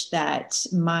church that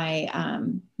my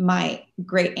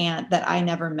great aunt that I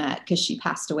never met because she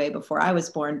passed away before I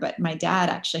was born, but my dad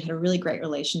actually had a really great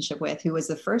relationship with, who was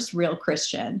the first real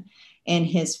Christian in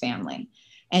his family.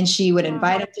 And she would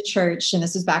invite him to church. And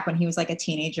this was back when he was a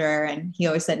teenager. And he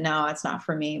always said, no, it's not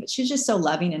for me. But she was just so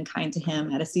loving and kind to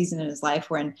him at a season in his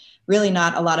life when really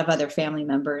not a lot of other family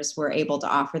members were able to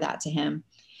offer that to him.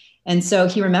 And so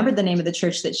he remembered the name of the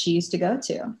church that she used to go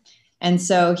to. And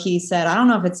so he said, I don't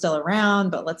know if it's still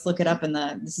around, but let's look it up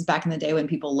this is back in the day when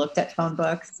people looked at phone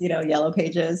books, yellow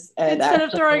pages. And instead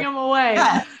of throwing them away.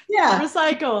 Yeah.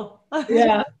 Recycle.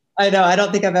 Yeah. I know. I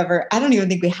don't even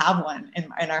think we have one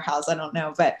in our house. I don't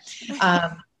know. But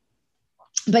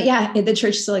yeah, the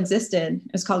church still existed.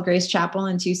 It was called Grace Chapel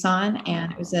in Tucson.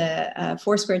 And it was a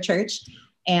Foursquare church.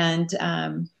 And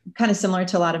kind of similar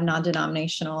to a lot of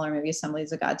non-denominational or maybe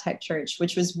Assemblies of God type church,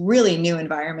 which was really new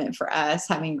environment for us,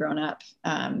 having grown up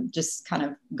just kind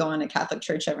of going to Catholic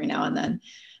church every now and then.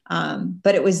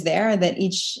 But it was there that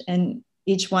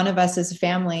each one of us as a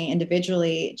family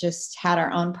individually just had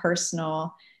our own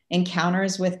personal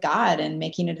encounters with God and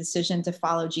making a decision to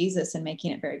follow Jesus and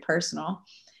making it very personal.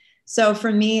 So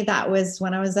for me, that was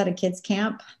when I was at a kids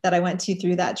camp that I went to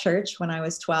through that church when I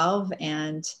was 12.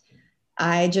 And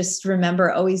I just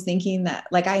remember always thinking that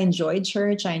I enjoyed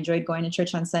church. I enjoyed going to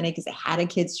church on Sunday because they had a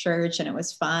kids church and it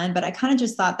was fun, but I kind of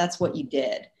just thought that's what you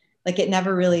did. It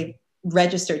never really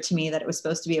registered to me that it was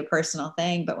supposed to be a personal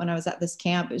thing. But when I was at this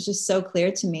camp, it was just so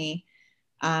clear to me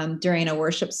during a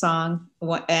worship song,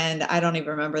 and I don't even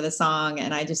remember the song.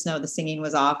 And I just know the singing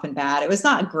was off and bad. It was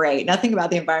not great. Nothing about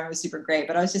the environment was super great,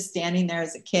 but I was just standing there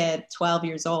as a kid, 12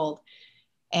 years old.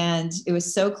 And it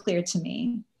was so clear to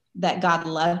me that God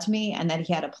loved me and that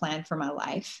he had a plan for my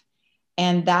life.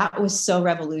 And that was so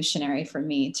revolutionary for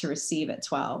me to receive at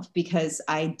 12 because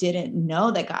I didn't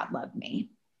know that God loved me.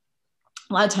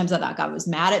 A lot of times I thought God was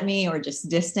mad at me or just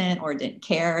distant or didn't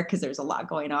care because there's a lot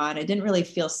going on. I didn't really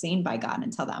feel seen by God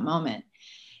until that moment.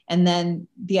 And then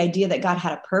the idea that God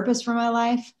had a purpose for my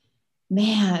life,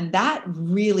 man, that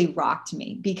really rocked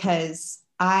me because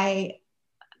of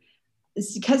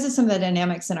some of the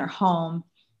dynamics in our home,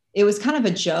 it was kind of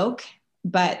a joke,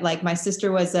 but my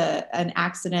sister was an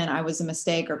accident. I was a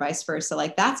mistake or vice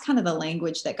versa. That's kind of the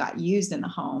language that got used in the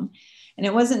home. And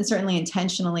it wasn't certainly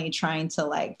intentionally trying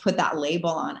to put that label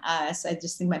on us. I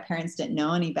just think my parents didn't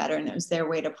know any better and it was their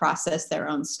way to process their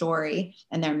own story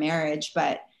and their marriage.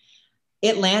 But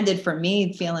it landed for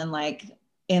me feeling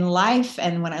in life.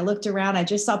 And when I looked around, I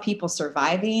just saw people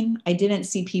surviving. I didn't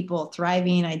see people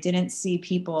thriving. I didn't see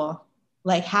people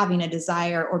like having a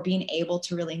desire or being able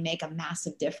to really make a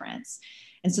massive difference.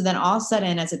 And so then all of a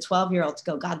sudden, as a 12-year-old, to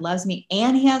go, God loves me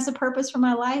and he has a purpose for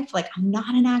my life. Like, I'm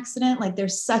not an accident. Like,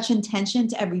 there's such intention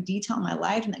to every detail in my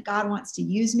life, and that God wants to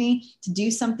use me to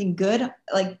do something good.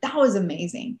 Like, that was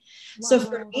amazing. Wow. So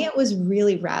for me, it was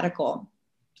really radical.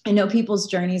 I know people's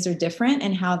journeys are different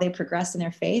and how they progress in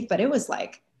their faith, but it was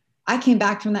like, I came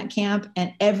back from that camp,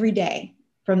 and every day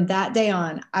from that day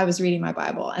on, I was reading my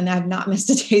Bible, and I've not missed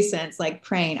a day since, like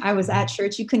praying. I was at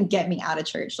church. You couldn't get me out of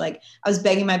church. Like, I was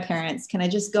begging my parents, can I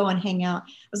just go and hang out?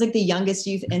 I was like the youngest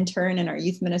youth intern in our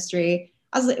youth ministry.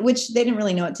 I was like, which they didn't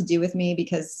really know what to do with me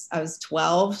because I was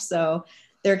 12. So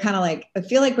they're kind of like, I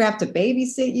feel like we have to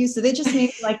babysit you. So they just made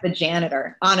me like the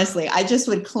janitor. Honestly, I just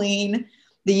would clean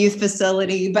the youth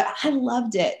facility, but I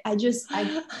loved it. I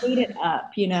ate it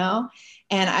up, you know?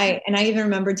 And I even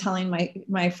remember telling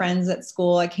my friends at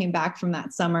school, I came back from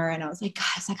that summer and I was like,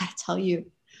 guys, I got to tell you,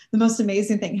 the most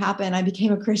amazing thing happened. I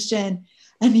became a Christian,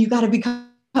 and you got to become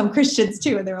Christians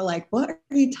too. And they were like, what are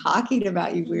you talking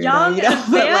about, you weirdo? Young you know?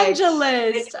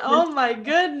 evangelist. Like, oh my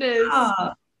goodness.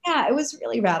 Yeah, it was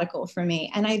really radical for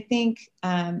me. And I think,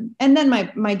 and then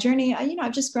my journey,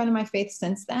 I've just grown in my faith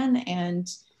since then, and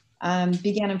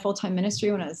began in full-time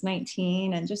ministry when I was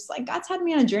 19, and just like God's had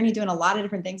me on a journey doing a lot of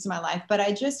different things in my life. But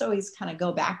I just always kind of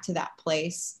go back to that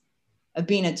place of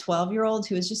being a 12-year-old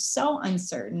who was just so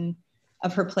uncertain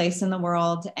of her place in the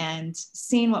world, and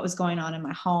seeing what was going on in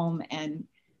my home, and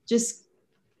just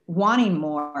wanting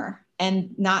more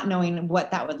and not knowing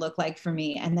what that would look like for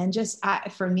me. And then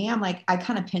for me, I'm like, I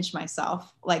kind of pinch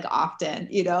myself like often,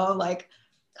 like,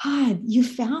 God, you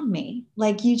found me.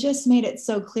 Like, you just made it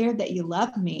so clear that you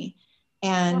love me.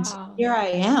 And Here I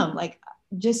am, like,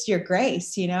 just your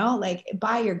grace, like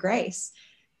by your grace.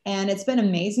 And it's been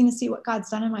amazing to see what God's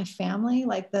done in my family,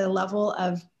 like the level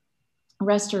of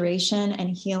restoration and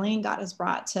healing God has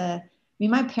brought to me.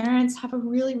 My parents have a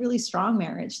really, really strong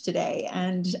marriage today.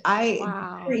 And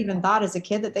I never even thought as a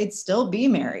kid that they'd still be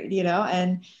married,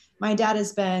 and my dad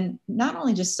has been not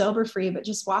only just sober free, but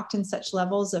just walked in such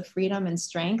levels of freedom and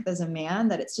strength as a man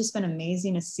that it's just been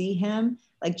amazing to see him,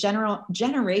 like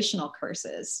generational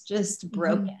curses just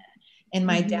broken in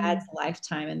my dad's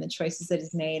lifetime, and the choices that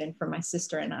he's made, and for my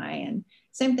sister and I, and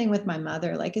same thing with my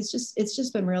mother. Like, it's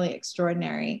just been really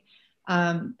extraordinary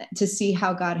to see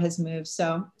how God has moved.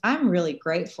 So I'm really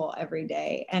grateful every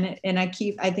day. And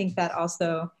I think that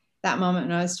also that moment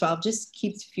when I was 12 just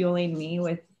keeps fueling me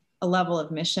with a level of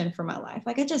mission for my life.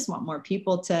 Like, I just want more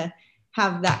people to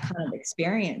have that kind of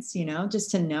experience,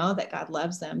 just to know that God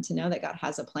loves them, to know that God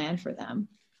has a plan for them.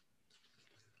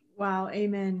 Wow.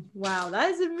 Amen. Wow.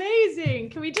 That is amazing.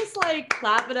 Can we just like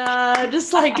clap it up?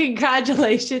 Just like,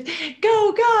 congratulations.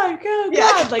 Go God, go God.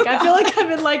 Yeah, like, I feel like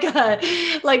I'm in like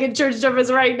a church service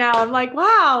right now. I'm like,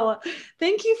 wow,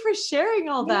 thank you for sharing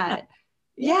all that.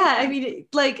 Yeah. I mean,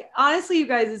 like, honestly, you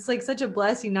guys, it's like such a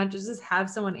blessing, not just to have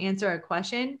someone answer a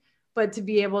question, but to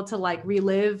be able to like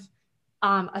relive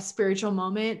a spiritual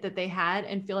moment that they had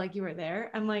and feel like you were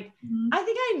there. I'm like, I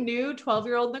think I knew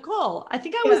 12-year-old Nicole. I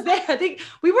think I was there. I think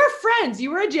we were friends. You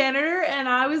were a janitor and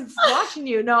I was watching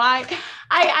you. No, I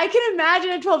can imagine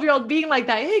a 12-year-old being like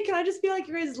that. Hey, can I just be like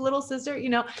your guys' little sister?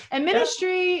 And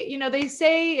ministry, they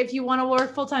say if you want to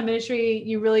work full-time ministry,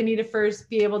 you really need to first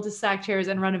be able to stack chairs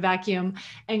and run a vacuum.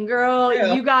 And girl,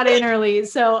 you got in early.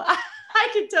 So I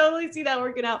can totally see that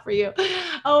working out for you.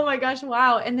 Oh my gosh.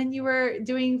 Wow. And then you were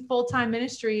doing full-time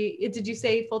ministry. Did you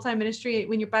say full-time ministry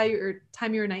when by your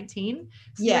time you were 19?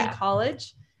 So you're in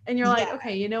college and you're like,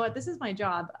 okay, you know what? This is my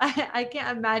job. I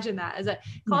can't imagine that as a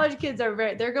college kids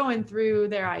they're going through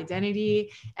their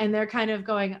identity and they're kind of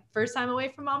going first time away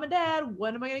from mom and dad.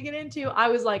 What am I going to get into? I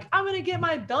was like, I'm going to get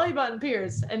my belly button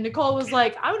pierced. And Nicole was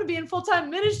like, I'm going to be in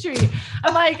full-time ministry.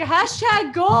 I'm like,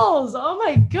 #goals. Oh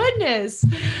my goodness.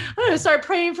 I'm going to start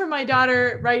praying for my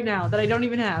daughter right now that I don't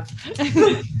even have.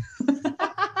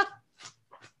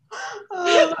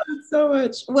 Oh, so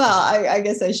much. Well, I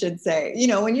guess I should say,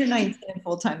 when you're 19 in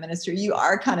full-time ministry, you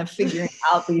are kind of figuring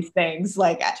out these things.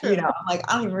 Like, I'm like,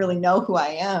 I don't even really know who I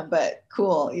am, but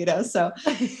cool, so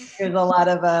there's a lot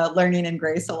of learning and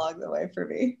grace along the way for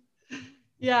me.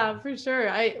 Yeah, for sure.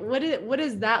 What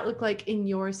does that look like in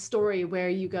your story where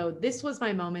you go, this was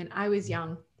my moment. I was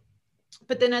young.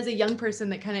 But then as a young person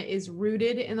that kind of is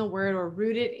rooted in the word or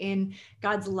rooted in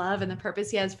God's love and the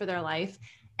purpose he has for their life,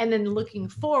 and then looking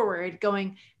forward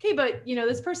going, okay, but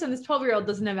this person, this 12-year-old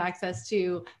doesn't have access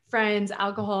to friends,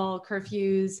 alcohol,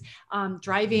 curfews,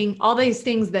 driving, all these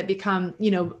things that become,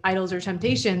 idols or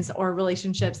temptations or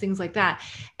relationships, things like that.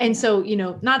 And so,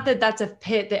 not that that's a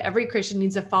pit that every Christian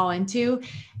needs to fall into.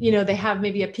 They have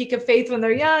maybe a peak of faith when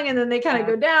they're young, and then they kind of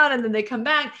go down, and then they come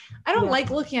back. I don't like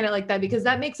looking at it like that, because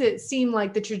that makes it seem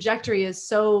like the trajectory is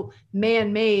so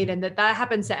man-made, and that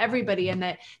happens to everybody,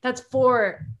 and that's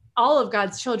for all of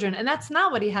God's children. And that's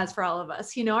not what he has for all of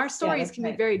us. Our stories can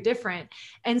be very different.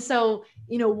 And so,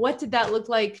 what did that look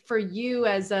like for you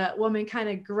as a woman kind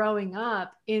of growing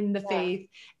up in the faith,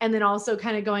 and then also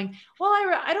kind of going, well,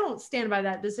 I don't stand by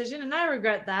that decision, and I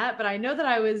regret that, but I know that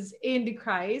I was into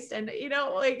Christ. And,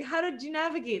 like, how did you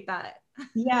navigate that?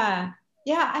 Yeah.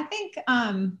 I think,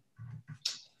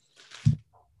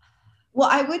 well,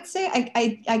 I would say,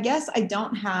 I guess I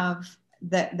don't have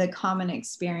the common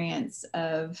experience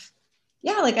of,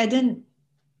 like I didn't,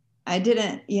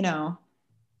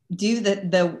 do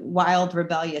the wild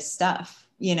rebellious stuff,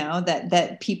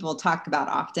 that people talk about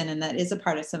often, and that is a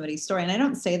part of somebody's story. And I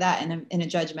don't say that in a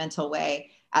judgmental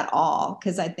way at all,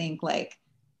 because I think like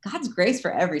God's grace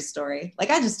for every story.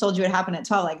 Like I just told you it happened at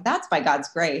 12, like that's by God's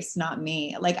grace, not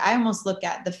me. Like I almost look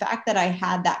at the fact that I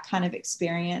had that kind of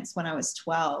experience when I was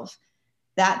 12,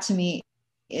 that to me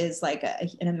is like a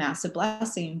massive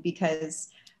blessing, because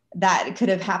that could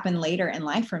have happened later in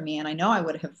life for me. And I know I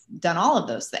would have done all of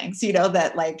those things,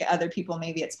 that like other people,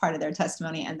 maybe it's part of their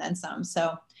testimony and then some.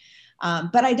 So,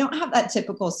 but I don't have that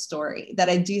typical story that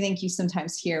I do think you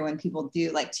sometimes hear when people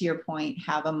do, like to your point,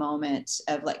 have a moment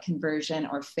of like conversion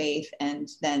or faith, and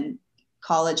then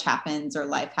college happens or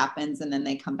life happens and then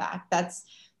they come back. That's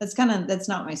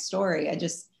not my story. I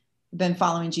just been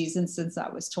following Jesus since I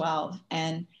was 12.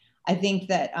 And I think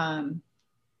that,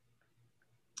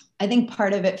 I think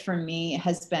part of it for me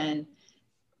has been,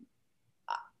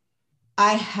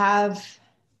 I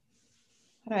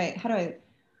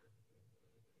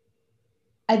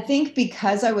think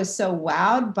because I was so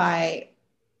wowed by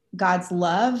God's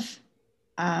love,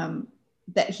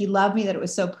 that he loved me, that it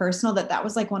was so personal, that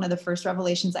was like one of the first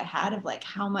revelations I had of like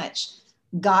how much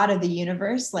God of the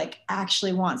universe like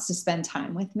actually wants to spend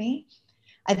time with me.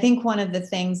 I think one of the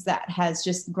things that has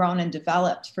just grown and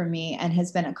developed for me and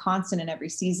has been a constant in every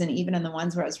season, even in the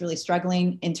ones where I was really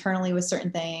struggling internally with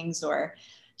certain things, or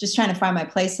just trying to find my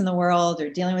place in the world, or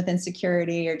dealing with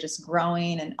insecurity, or just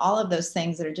growing, and all of those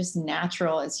things that are just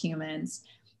natural as humans.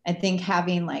 I think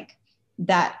having like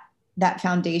that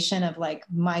foundation of like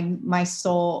my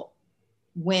soul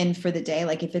win for the day,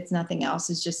 like if it's nothing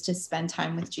else, is just to spend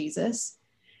time with Jesus.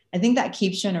 I think that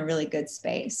keeps you in a really good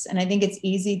space. And I think it's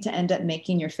easy to end up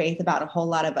making your faith about a whole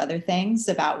lot of other things,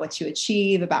 about what you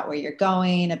achieve, about where you're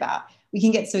going, we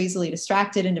can get so easily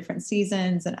distracted in different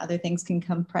seasons, and other things can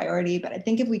come priority. But I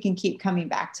think if we can keep coming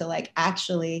back to like,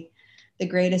 actually the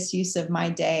greatest use of my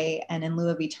day and in lieu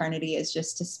of eternity is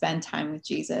just to spend time with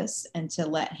Jesus and to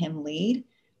let him lead.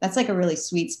 That's like a really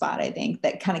sweet spot, I think,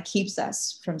 that kind of keeps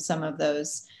us from some of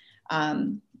those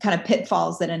kind of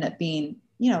pitfalls that end up being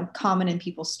common in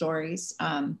people's stories.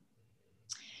 And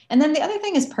then the other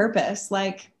thing is purpose.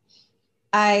 Like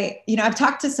I've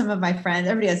talked to some of my friends,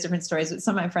 everybody has different stories, but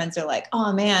some of my friends are like,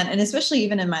 oh man. And especially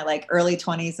even in my like early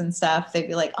 20s and stuff, they'd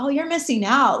be like, oh, you're missing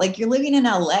out. Like you're living in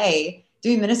LA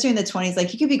doing ministry in the 20s.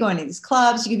 Like you could be going to these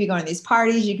clubs, you could be going to these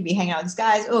parties, you could be hanging out with these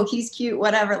guys. Oh, he's cute,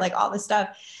 whatever, like all this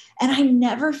stuff. And I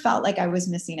never felt like I was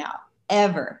missing out.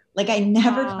 Ever. Like I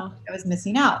never felt like I was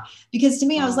missing out, because to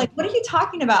me, I was like, what are you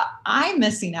talking about? I'm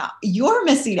missing out. You're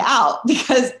missing out,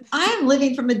 because I'm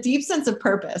living from a deep sense of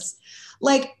purpose.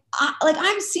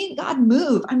 I'm seeing God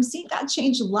move. I'm seeing God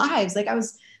change lives. Like I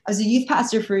was a youth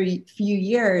pastor for a few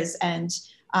years, and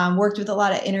worked with a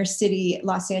lot of inner city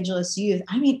Los Angeles youth.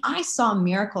 I mean, I saw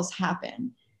miracles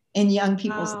happen in young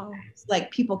people's lives, like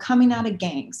people coming out of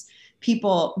gangs,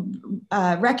 people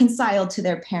reconciled to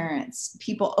their parents,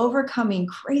 people overcoming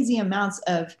crazy amounts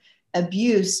of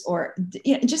abuse, or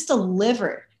just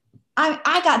delivered.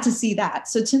 I got to see that.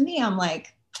 So to me, I'm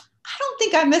like, I don't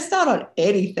think I missed out on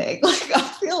anything. Like I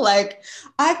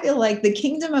feel like the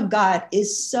kingdom of God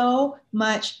is so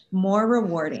much more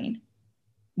rewarding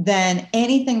than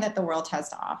anything that the world has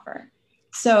to offer.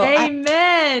 So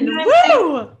amen.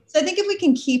 Woo! So I think if we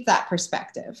can keep that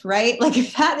perspective, right? Like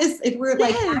if we're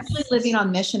like actually living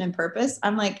on mission and purpose,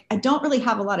 I'm like, I don't really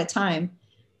have a lot of time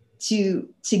to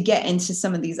get into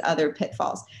some of these other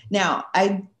pitfalls. Now,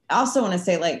 I also want to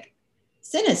say like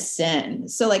sin is sin.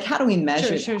 So like, how do we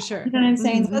measure? Sure. You know what I'm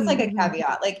saying? So that's like a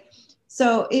caveat. Like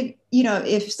So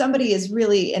if somebody is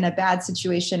really in a bad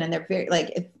situation and they're very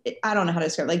I don't know how to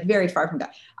describe it, like very far from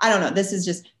God. I don't know. This is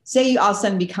just, say you all of a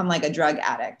sudden become like a drug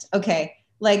addict. Okay.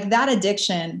 Like that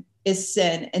addiction is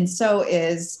sin. And so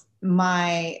is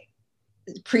my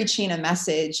preaching a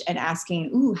message and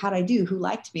asking, ooh, how'd I do? Who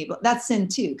liked me? But that's sin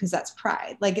too, because that's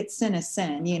pride. Like it's sin is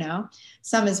sin,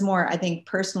 Some is more, I think,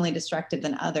 personally destructive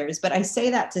than others. But I say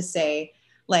that to say,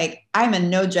 like, I'm a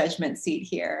no judgment seat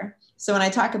here. So when I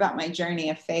talk about my journey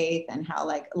of faith and how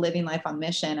like living life on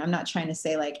mission, I'm not trying to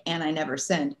say like, and I never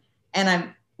sinned.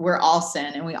 And we're all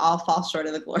sin and we all fall short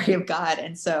of the glory of God.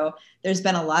 And so there's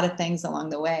been a lot of things along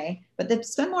the way, but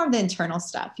it's been more of the internal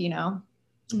stuff,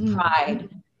 pride,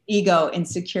 ego,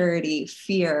 insecurity,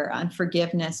 fear,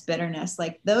 unforgiveness, bitterness,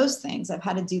 like those things I've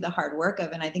had to do the hard work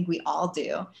of. And I think we all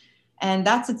do. And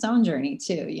that's its own journey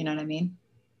too. You know what I mean?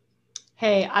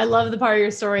 Hey, I love the part of your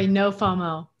story. No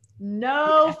FOMO.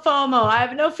 No FOMO. I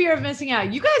have no fear of missing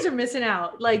out. You guys are missing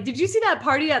out. Like, did you see that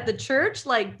party at the church?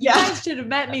 Like, you guys should have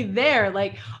met me there.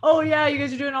 Like, oh yeah, you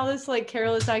guys are doing all this like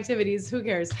careless activities. Who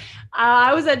cares?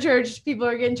 I was at church. People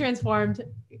are getting transformed.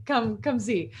 Come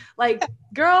see. Like,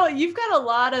 girl, you've got a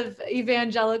lot of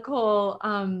evangelical,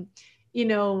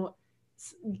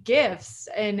 gifts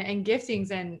and giftings,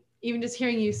 and even just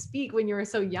hearing you speak when you were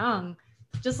so young,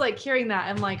 just like hearing that,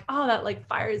 I'm like, oh, that like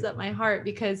fires up my heart,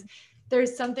 because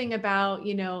there's something about,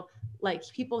 like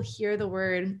people hear the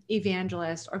word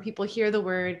evangelist, or people hear the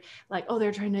word like, oh,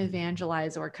 they're trying to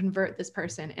evangelize or convert this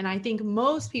person. And I think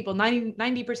most people,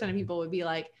 90% of people would be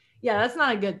like, yeah, that's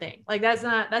not a good thing. Like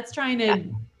that's trying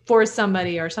to force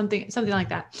somebody or something like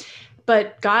that.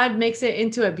 But God makes it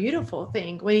into a beautiful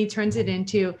thing when he turns it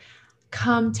into,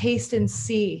 come taste and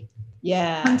see.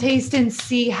 Yeah. Come taste and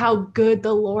see how good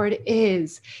the Lord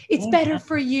is. It's better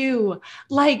for you.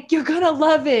 Like, you're going to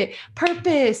love it.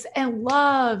 Purpose and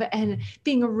love and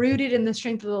being rooted in the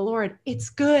strength of the Lord. It's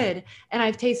good. And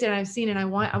I've tasted and I've seen, and I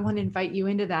want to invite you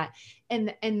into that.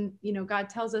 And God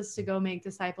tells us to go make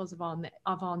disciples of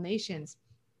all nations.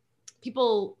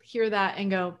 People hear that and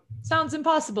go, sounds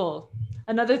impossible.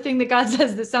 Another thing that God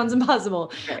says that sounds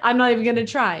impossible. I'm not even going to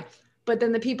try. But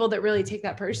then the people that really take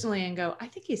that personally and go, I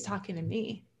think he's talking to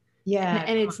me. Yeah.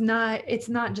 And it's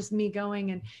not just me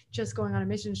going and just going on a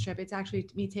mission trip. It's actually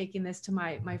me taking this to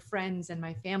my friends and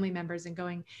my family members and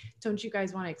going, don't you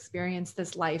guys want to experience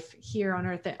this life here on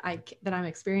earth that I'm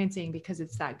experiencing, because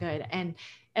it's that good. And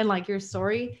like your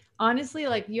story, honestly,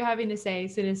 like you having to say,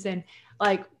 citizen,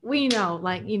 like we know,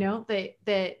 like,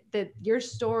 that your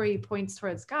story points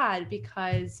towards God,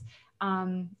 because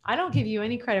I don't give you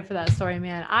any credit for that story,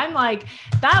 man. I'm like,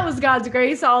 that was God's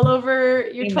grace all over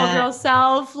your 12-year-old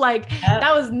self. Like,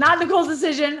 that was not Nicole's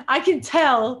decision. I can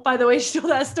tell by the way she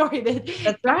told that story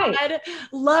that God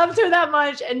loved her that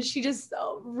much, and she just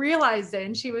realized it,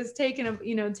 and she was taken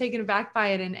aback by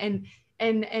it.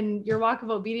 And your walk of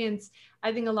obedience,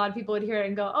 I think a lot of people would hear it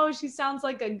and go, oh, she sounds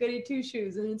like a goody two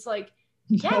shoes. And it's like,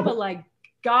 yeah, but like,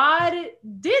 God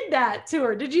did that to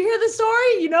her. Did you hear the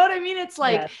story? You know what I mean? It's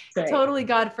like totally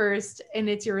God first, and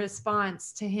it's your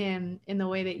response to him in the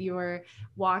way that you are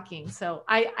walking. So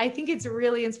I think it's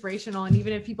really inspirational. And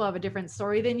even if people have a different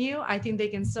story than you, I think they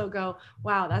can still go,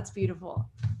 wow, that's beautiful.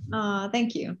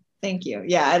 Thank you. Thank you.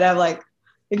 Yeah. And I'm like,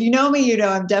 if you know me,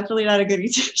 I'm definitely not a goody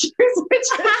two-shoes.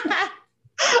 I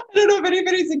don't know if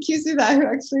anybody's accused of that who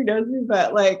actually knows me,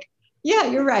 but like, yeah,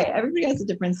 you're right. Everybody has a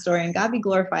different story, and God be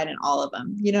glorified in all of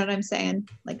them. You know what I'm saying?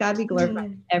 Like, God be glorified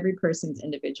in every person's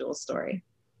individual story.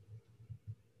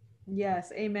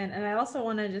 Yes. Amen. And I also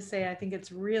want to just say, I think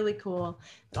it's really cool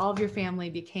that all of your family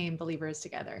became believers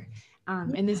together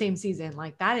in the same season.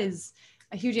 Like, that is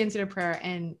a huge answer to prayer.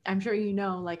 And I'm sure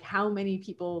like how many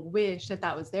people wish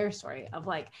that was their story of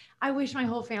like, I wish my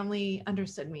whole family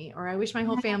understood me, or I wish my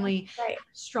whole family had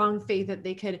strong faith that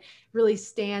they could really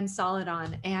stand solid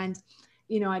on. And,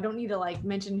 I don't need to like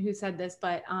mention who said this,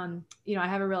 but, I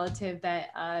have a relative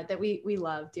that we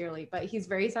love dearly, but he's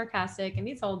very sarcastic and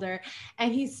he's older,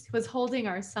 and he was holding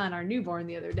our son, our newborn,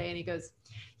 the other day. And he goes,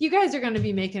 you guys are going to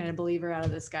be making a believer out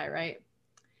of this guy, right?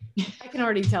 I can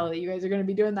already tell that you guys are going to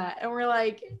be doing that. And we're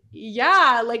like,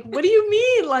 yeah, like, what do you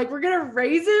mean? Like, we're going to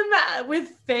raise him with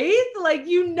faith? Like,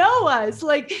 us,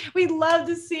 like, we love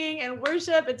to sing and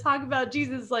worship and talk about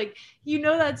Jesus. Like,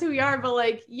 that's who we are. But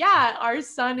like, yeah, our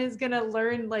son is going to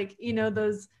learn like,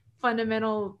 those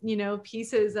fundamental,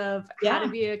 pieces of how to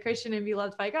be a Christian and be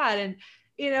loved by God. And,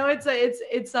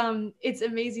 it's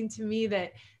amazing to me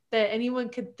that anyone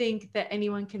could think that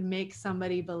anyone can make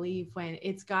somebody believe, when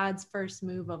it's God's first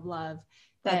move of love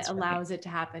that allows it to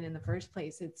happen in the first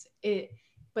place.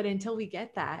 But until we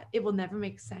get that, it will never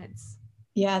make sense.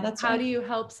 Yeah, that's how do you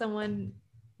help someone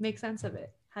make sense of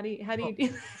it? How do you do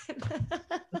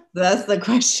that? That's the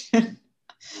question.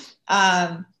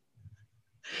 I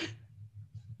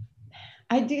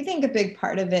do think a big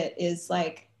part of it is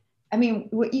like, I mean,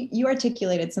 what you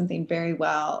articulated something very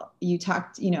well. You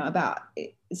talked, about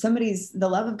the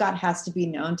love of God has to be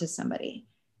known to somebody.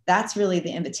 That's really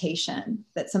the invitation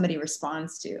that somebody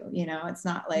responds to. It's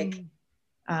not like,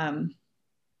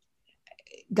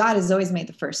 God has always made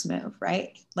the first move,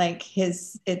 right? Like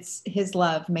it's his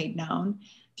love made known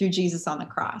through Jesus on the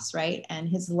cross, right? And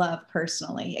his love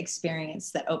personally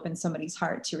experienced that opened somebody's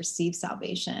heart to receive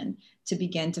salvation, to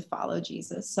begin to follow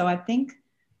Jesus. So I think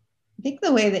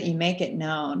the way that you make it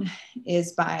known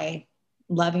is by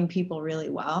loving people really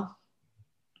well,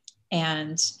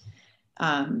 and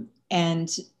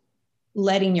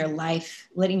letting your life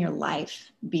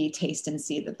be taste and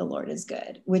see that the Lord is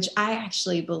good, which I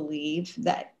actually believe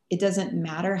that it doesn't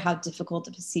matter how difficult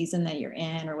of a season that you're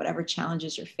in or whatever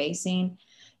challenges you're facing,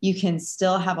 you can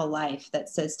still have a life that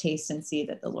says taste and see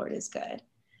that the Lord is good.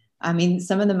 I mean,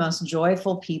 some of the most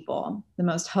joyful people, the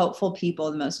most hopeful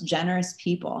people, the most generous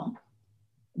people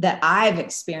that I've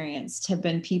experienced have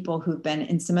been people who've been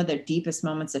in some of their deepest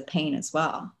moments of pain as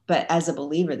well. But as a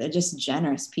believer, they're just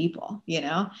generous people,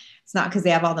 It's not because they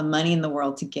have all the money in the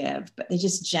world to give, but they're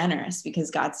just generous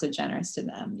because God's so generous to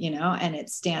them, and it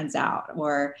stands out.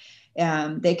 Or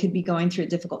they could be going through a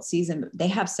difficult season, but they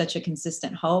have such a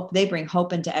consistent hope. They bring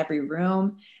hope into every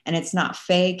room, and it's not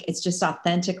fake. It's just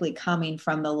authentically coming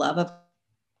from the love of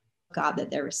God that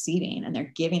they're receiving, and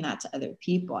they're giving that to other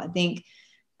people. I think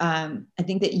that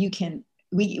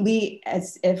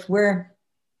as if we're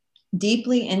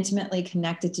deeply, intimately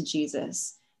connected to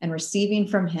Jesus and receiving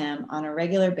from him on a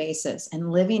regular basis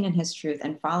and living in his truth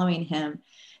and following him,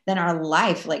 then our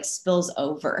life like spills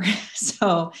over.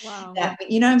 So, wow.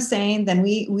 You know what I'm saying? Then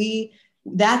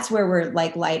that's where we're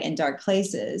like light in dark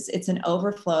places. It's an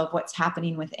overflow of what's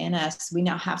happening within us. We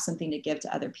now have something to give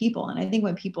to other people. And I think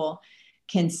when people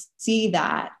can see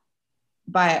that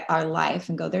by our life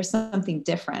and go, there's something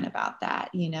different about that,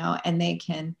 and they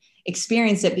can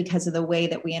experience it because of the way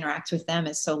that we interact with them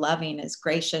is so loving, is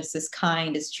gracious, is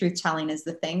kind, is truth telling, is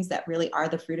the things that really are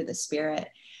the fruit of the Spirit.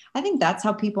 I think that's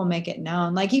how people make it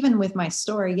known. Like even with my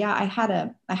story, yeah, I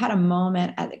had a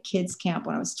moment at the kids camp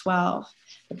when I was 12,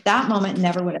 but that moment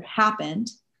never would have happened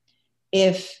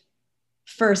if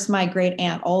first my great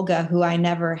aunt Olga, who I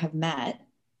never have met,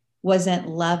 wasn't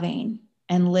loving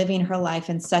and living her life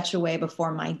in such a way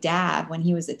before my dad when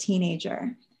he was a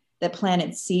teenager, that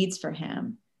planted seeds for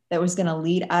him, that was going to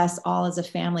lead us all as a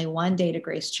family one day to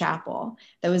Grace Chapel,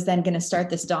 that was then going to start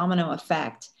this domino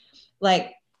effect.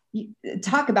 Like,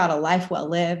 talk about a life well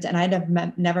lived. And I'd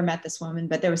have never met this woman,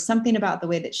 but there was something about the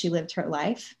way that she lived her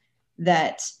life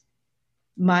that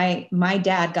my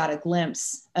dad got a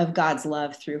glimpse of God's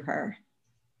love through her.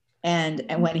 And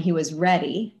when he was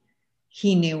ready,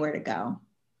 he knew where to go.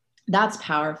 That's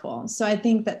powerful. So I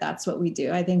think that that's what we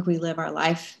do. I think we live our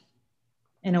life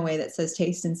in a way that says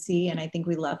taste and see. And I think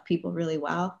we love people really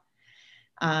well.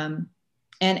 And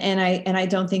I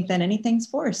don't think that anything's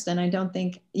forced. And I don't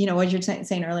think, what you're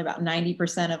saying earlier about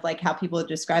 90% of like how people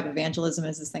describe evangelism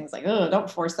as this thing's like, oh, don't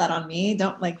force that on me.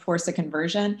 Don't like force a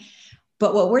conversion.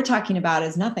 But what we're talking about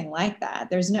is nothing like that.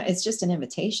 It's just an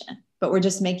invitation, but we're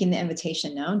just making the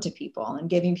invitation known to people and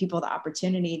giving people the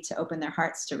opportunity to open their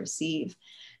hearts to receive.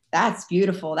 That's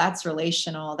beautiful. That's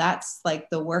relational. That's like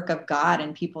the work of God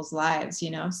in people's lives,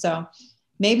 So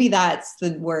maybe that's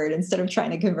the word. Instead of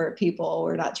trying to convert people,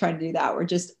 we're not trying to do that. We're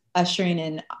just ushering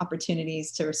in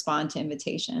opportunities to respond to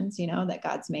invitations, that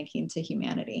God's making to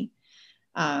humanity.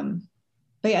 But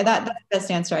yeah, that's the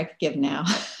best answer I could give now.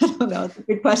 I don't know. It's a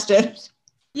good question.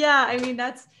 Yeah. I mean,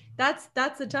 that's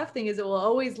the tough thing, is it will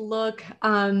always look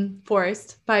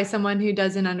forced by someone who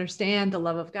doesn't understand the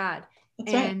love of God.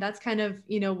 That's right. And that's kind of,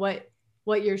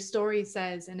 what your story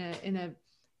says in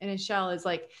a shell is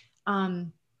like,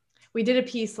 we did a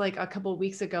piece like a couple of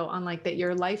weeks ago on like that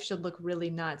your life should look really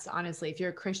nuts, honestly, if you're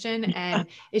a Christian, and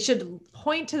it should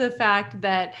point to the fact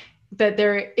that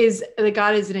that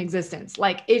God is in existence.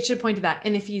 Like it should point to that.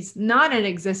 And if he's not in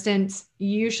existence,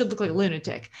 you should look like a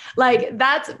lunatic. Like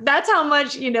that's how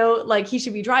much, like he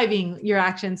should be driving your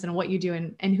actions and what you do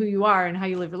and who you are and how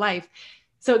you live your life.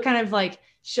 So it kind of like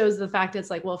shows the fact it's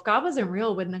like, well, if God wasn't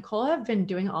real, would Nicole have been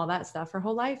doing all that stuff her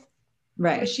whole life?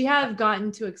 Right. Would she have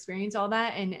gotten to experience all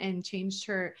that and changed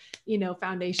her,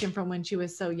 foundation from when she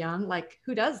was so young? Like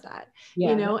who does that?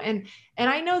 Yeah. And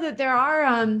I know that there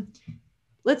are,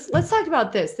 Let's talk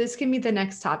about this. This can be the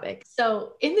next topic.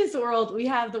 So in this world, we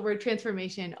have the word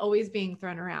transformation always being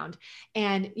thrown around.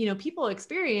 And, people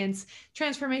experience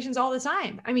transformations all the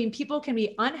time. I mean, people can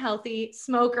be unhealthy,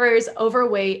 smokers,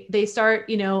 overweight. They start,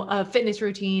 a fitness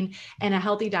routine and a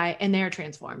healthy diet, and they're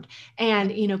transformed.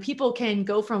 And, people can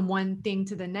go from one thing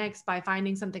to the next by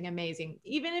finding something amazing,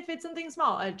 even if it's something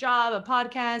small, a job, a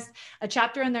podcast, a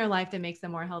chapter in their life that makes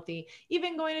them more healthy.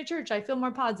 Even going to church, I feel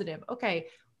more positive. Okay,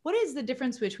 what is the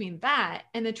difference between that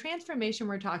and the transformation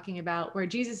we're talking about where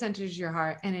Jesus enters your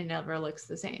heart and it never looks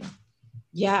the same?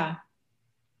 Yeah.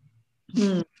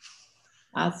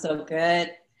 That's so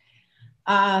good.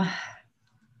 Well,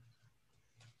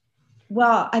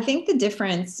 I think the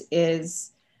difference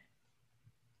is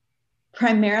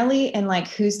primarily in like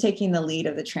who's taking the lead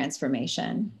of the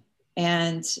transformation.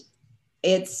 And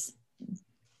it's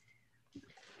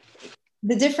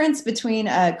the difference between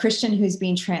a Christian who's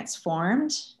being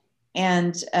transformed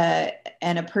and a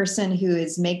person who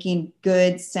is making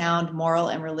good, sound, moral,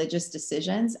 and religious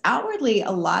decisions. Outwardly, a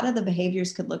lot of the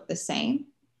behaviors could look the same,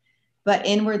 but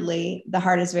inwardly, the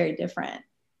heart is very different.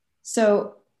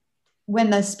 So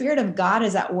when the Spirit of God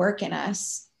is at work in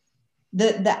us,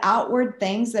 the outward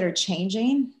things that are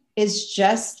changing is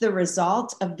just the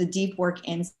result of the deep work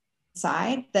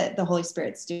inside that the Holy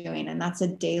Spirit's doing. And that's a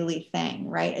daily thing,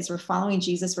 right? As we're following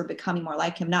Jesus, we're becoming more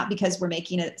like him, not because we're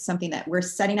making it something that we're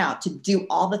setting out to do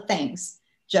all the things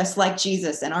just like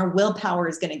Jesus and our willpower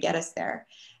is going to get us there.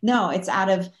 No, it's out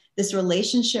of this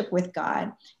relationship with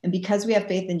God. And because we have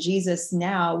faith in Jesus,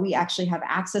 now we actually have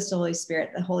access to the Holy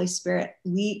Spirit. The Holy Spirit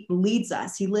leads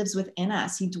us. He lives within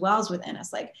us. He dwells within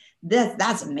us. Like this,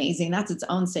 that's amazing. That's its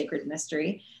own sacred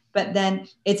mystery. But then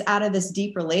it's out of this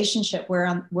deep relationship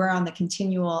where we're on the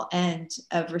continual end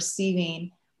of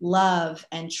receiving love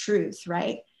and truth,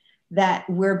 right? That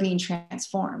we're being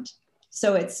transformed.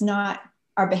 So it's not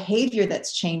our behavior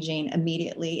that's changing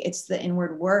immediately. It's the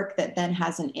inward work that then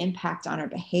has an impact on our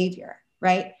behavior,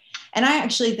 right? And I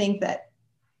actually think that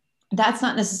that's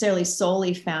not necessarily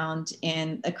solely found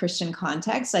in a Christian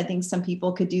context. I think some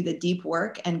people could do the deep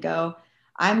work and go,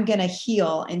 I'm going to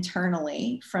heal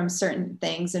internally from certain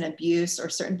things and abuse or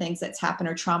certain things that's happened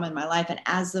or trauma in my life. And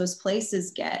as those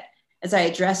places as I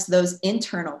address those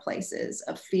internal places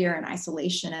of fear and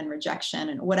isolation and rejection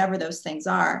and whatever those things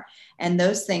are, and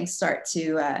those things start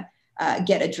to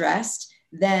get addressed,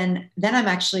 then I'm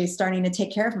actually starting to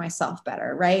take care of myself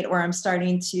better, right? Or I'm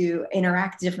starting to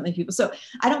interact differently with people. So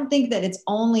I don't think that it's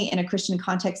only in a Christian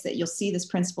context that you'll see this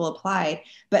principle applied,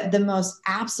 but the most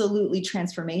absolutely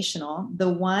transformational, the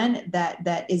one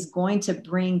that is going to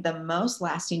bring the most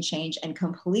lasting change and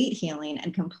complete healing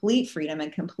and complete freedom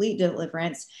and complete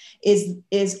deliverance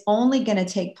is only going to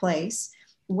take place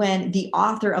when the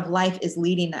author of life is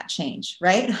leading that change,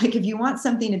 right? Like if you want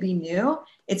something to be new,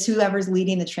 it's whoever's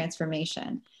leading the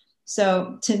transformation.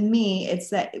 So to me, it's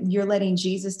that you're letting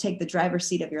Jesus take the driver's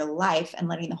seat of your life and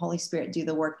letting the Holy Spirit do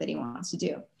the work that he wants to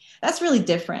do. That's really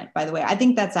different, by the way. I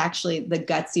think that's actually the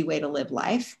gutsy way to live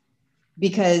life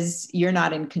because you're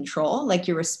not in control. Like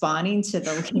you're responding to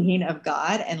the leading of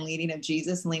God and leading of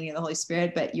Jesus and leading of the Holy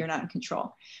Spirit, but you're not in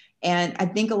control. And I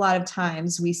think a lot of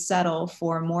times we settle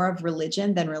for more of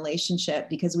religion than relationship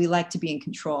because we like to be in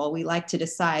control. We like to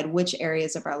decide which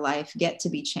areas of our life get to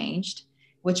be changed,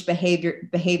 which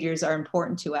behaviors are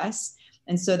important to us.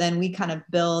 And so then we kind of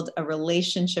build a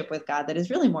relationship with God that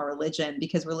is really more religion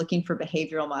because we're looking for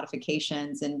behavioral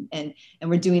modifications and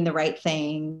we're doing the right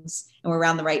things and we're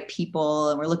around the right people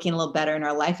and we're looking a little better and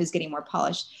our life is getting more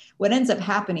polished. What ends up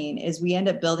happening is we end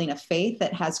up building a faith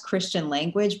that has Christian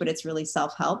language, but it's really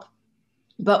self-help.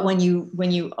 But when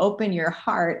you open your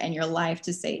heart and your life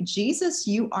to say, Jesus,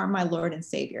 you are my Lord and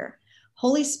Savior.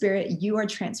 Holy Spirit, you are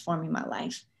transforming my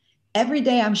life. Every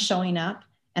day I'm showing up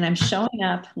and I'm showing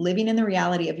up, living in the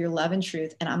reality of your love and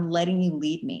truth, and I'm letting you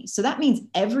lead me. So that means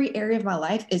every area of my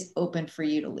life is open for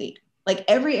you to lead. Like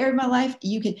every area of my life,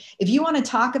 you can, if you want to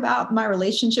talk about my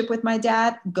relationship with my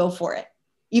dad, go for it.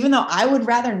 Even though I would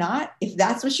rather not, if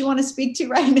that's what you want to speak to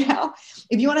right now,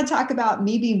 if you want to talk about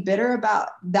me being bitter about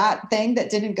that thing that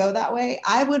didn't go that way,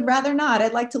 I would rather not.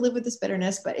 I'd like to live with this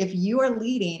bitterness. But if you are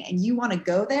leading and you want to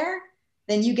go there,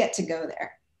 then you get to go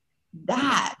there.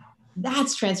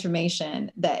 That's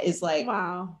transformation that is like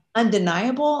wow,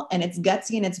 undeniable, and it's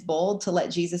gutsy and it's bold to let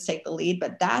Jesus take the lead.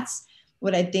 But that's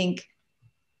what I think,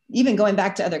 even going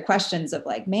back to other questions of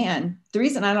like, man, the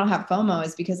reason I don't have FOMO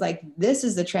is because like, this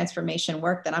is the transformation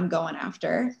work that I'm going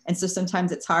after. And so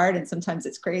sometimes it's hard and sometimes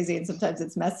it's crazy and sometimes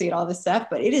it's messy and all this stuff,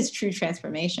 but it is true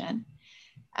transformation.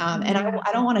 And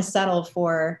I don't want to settle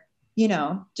for,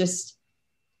 just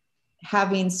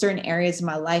having certain areas of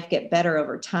my life get better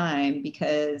over time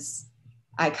because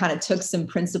I kind of took some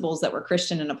principles that were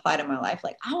Christian and applied in my life.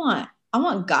 Like I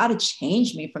want God to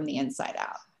change me from the inside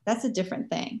out. That's a different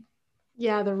thing.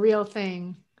 Yeah. The real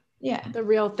thing. Yeah. The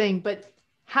real thing. But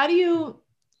how do you,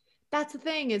 that's the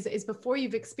thing is before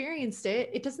you've experienced it,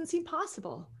 it doesn't seem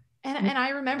possible. And I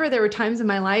remember there were times in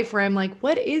my life where I'm like,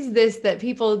 what is this that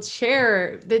people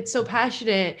share that's so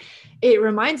passionate? It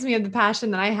reminds me of the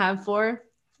passion that I have for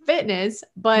fitness,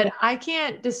 but Yeah. I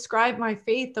can't describe my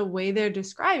faith the way they're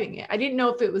describing it. I didn't know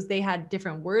if it was they had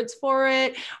different words for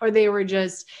it or they were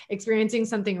just experiencing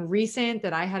something recent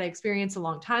that I had experienced a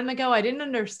long time ago. I didn't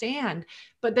understand.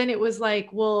 But then it was like,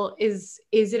 well, is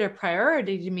it a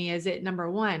priority to me? Is it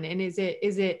number one? And is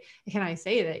it, can I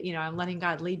say that, I'm letting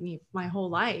God lead me my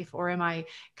whole life, or am I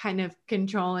kind of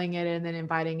controlling it and then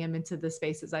inviting him into the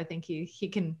spaces I think he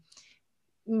can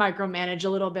micromanage a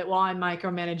little bit while I'm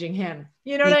micromanaging him.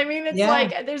 You know what I mean? It's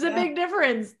like, there's a big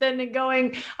difference than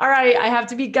going, all right, I have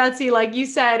to be gutsy, like you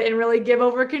said, and really give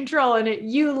over control and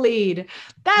you lead.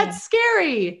 That's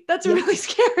scary. That's really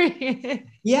scary.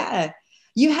 Yeah.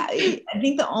 I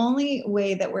think the only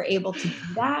way that we're able to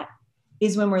do that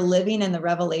is when we're living in the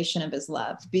revelation of his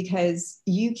love, because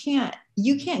you can't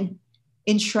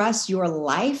entrust your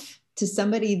life to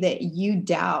somebody that you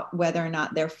doubt whether or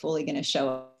not they're fully going to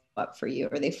show up for you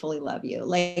or they fully love you.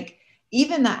 Like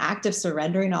even the act of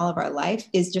surrendering all of our life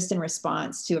is just in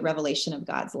response to a revelation of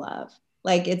God's love.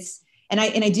 Like and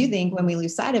I do think when we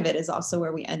lose sight of it is also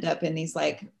where we end up in these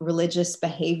like religious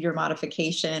behavior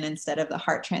modification instead of the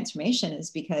heart transformation,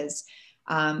 is because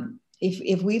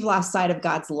if we've lost sight of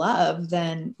God's love,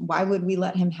 then why would we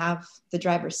let him have the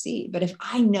driver's seat? But if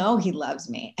I know he loves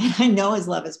me and I know his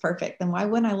love is perfect, then why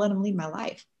wouldn't I let him lead my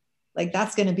life? Like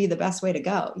that's going to be the best way to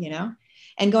go,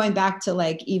 And going back to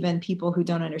like even people who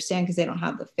don't understand because they don't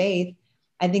have the faith,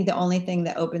 I think the only thing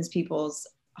that opens people's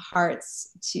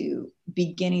hearts to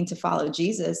beginning to follow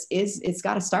Jesus is it's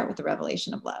got to start with the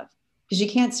revelation of love, because you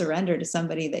can't surrender to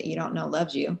somebody that you don't know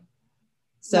loves you.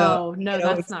 So no,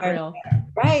 that's not real.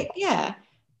 Right. Yeah.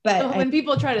 But when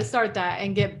people try to start that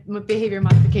and get behavior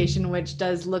modification, which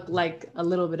does look like a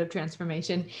little bit of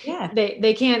transformation,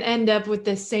 they can't end up with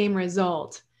the same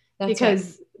result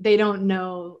because they don't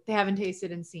know, they haven't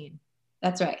tasted and seen.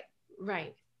 That's right.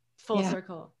 Right. Full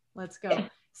circle. Let's go. Yeah.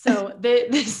 So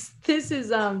this is,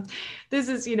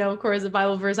 of course, a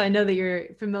Bible verse I know that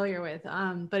you're familiar with,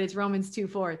 but it's Romans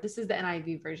 2:4. This is the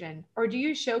NIV version. Or do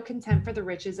you show contempt for the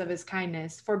riches of his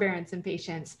kindness, forbearance, and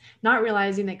patience, not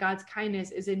realizing that God's kindness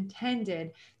is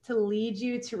intended to lead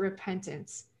you to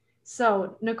repentance?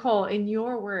 So Nicole, in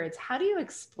your words, how do you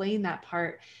explain that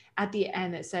part at the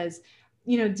end that says,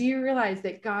 do you realize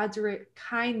that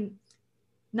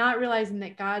not realizing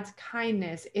that God's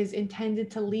kindness is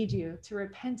intended to lead you to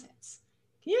repentance?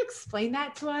 Can you explain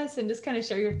that to us and just kind of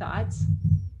share your thoughts?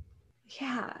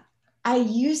 Yeah. I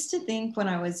used to think when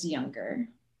I was younger,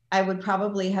 I would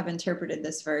probably have interpreted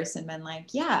this verse and been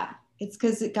like, yeah, it's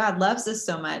because God loves us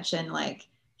so much. And like,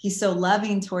 he's so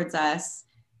loving towards us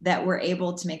that we're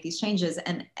able to make these changes.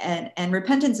 And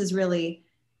repentance is really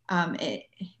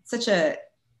such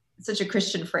a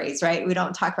Christian phrase, right? We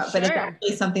don't talk about, but it's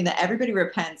actually something that everybody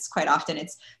repents quite often.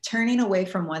 It's turning away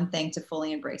from one thing to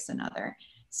fully embrace another.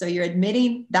 So you're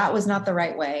admitting that was not the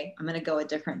right way. I'm going to go a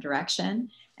different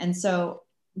direction. And so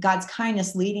God's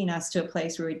kindness leading us to a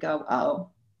place where we'd go, oh,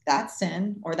 that's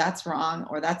sin, or that's wrong,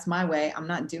 or that's my way. I'm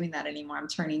not doing that anymore. I'm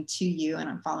turning to you and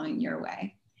I'm following your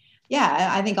way. Yeah,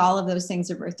 I think all of those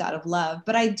things are birthed out of love.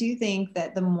 But I do think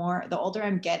that the older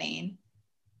I'm getting,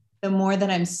 the more that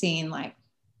I'm seeing like,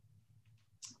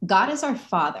 God is our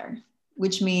father,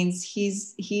 which means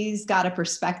he's got a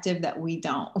perspective that we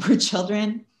don't. We're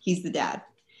children. He's the dad.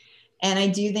 And I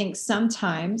do think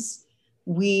sometimes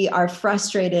we are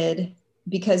frustrated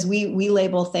because we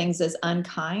label things as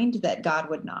unkind that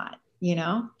God would not,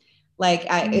 like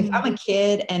if I'm a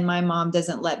kid and my mom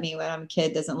doesn't let me, when I'm a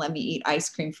kid, doesn't let me eat ice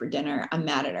cream for dinner, I'm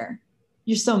mad at her.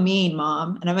 You're so mean,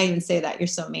 Mom. And I might even say that, you're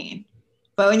so mean.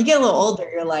 But when you get a little older,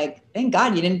 you're like, thank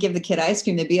God you didn't give the kid ice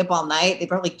cream. They'd be up all night. They'd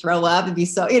probably throw up and be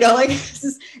so, like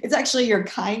it's actually your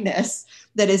kindness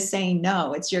that is saying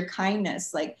no. It's your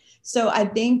kindness. Like, so I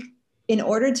think in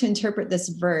order to interpret this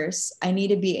verse, I need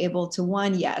to be able to,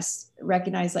 one, yes,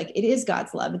 recognize like it is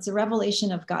God's love. It's a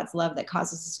revelation of God's love that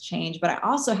causes us change. But I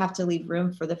also have to leave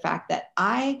room for the fact that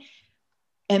I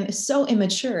am so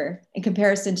immature in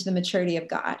comparison to the maturity of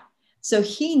God. So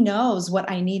he knows what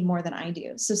I need more than I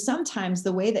do. So sometimes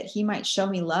the way that he might show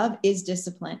me love is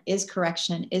discipline, is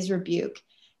correction, is rebuke,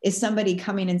 is somebody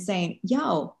coming and saying,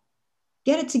 yo,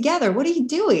 get it together. What are you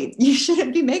doing? You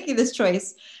shouldn't be making this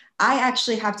choice. I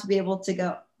actually have to be able to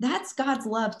go, that's God's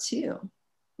love too.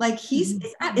 Like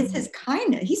it's his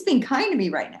kindness. He's being kind to me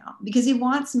right now because he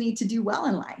wants me to do well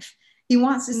in life. He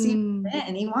wants to see me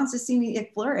win. He wants to see me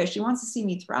flourish. He wants to see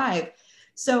me thrive.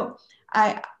 So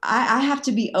I have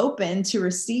to be open to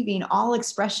receiving all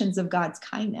expressions of God's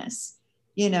kindness.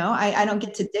 I don't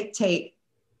get to dictate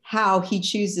how he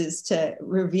chooses to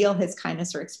reveal his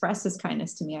kindness or express his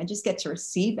kindness to me. I just get to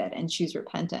receive it and choose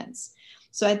repentance.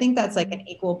 So I think that's like an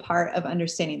equal part of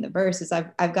understanding the verse is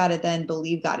I've got to then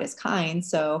believe God is kind.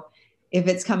 So if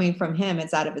it's coming from him,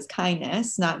 it's out of his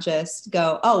kindness, not just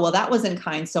go, oh, well, that wasn't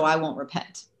kind, so I won't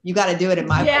repent. You got to do it in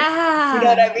my way. You know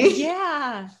what I mean?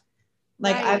 Yeah.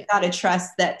 Like I've got to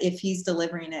trust that if he's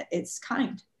delivering it, it's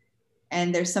kind.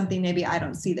 And there's something maybe I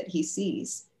don't see that he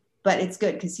sees, but it's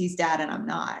good because he's dad and I'm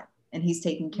not, and he's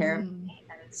taking care of me.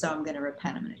 And so I'm going to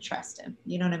repent. I'm going to trust him.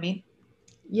 You know what I mean?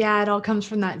 Yeah, it all comes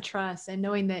from that trust and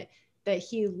knowing that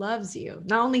he loves you.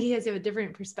 Not only he has a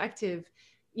different perspective,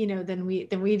 than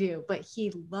we do, but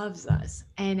he loves us.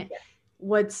 And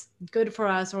what's good for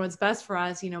us or what's best for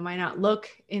us, might not look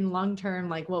in long term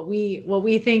like what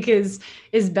we think is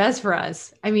best for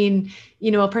us. I mean,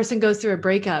 a person goes through a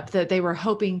breakup that they were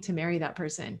hoping to marry that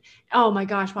person. Oh my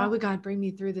gosh, why would God bring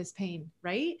me through this pain?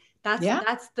 Right? That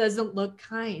doesn't look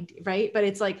kind, right? But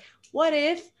it's like, what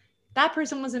if that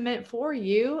person wasn't meant for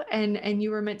you and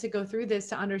you were meant to go through this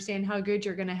to understand how good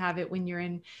you're going to have it when you're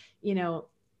in,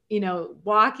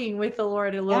 walking with the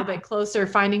Lord a little bit closer,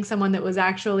 finding someone that was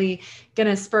actually going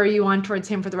to spur you on towards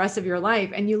him for the rest of your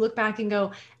life. And you look back and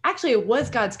go, actually, it was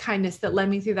God's kindness that led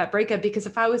me through that breakup, because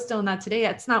if I was still in that today,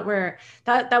 that's not where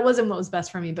that wasn't what was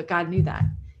best for me, but God knew that,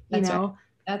 Right.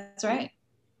 That's right.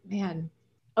 Man.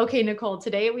 Okay, Nicole,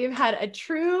 today we've had a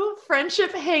true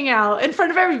friendship hangout in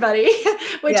front of everybody,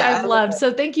 which I've loved.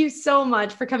 So thank you so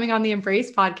much for coming on the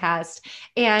Embrace podcast.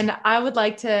 And I would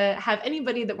like to have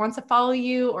anybody that wants to follow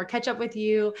you or catch up with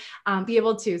you be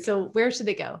able to. So where should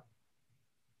they go?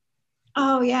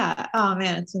 Oh, yeah. Oh,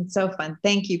 man, it's been so fun.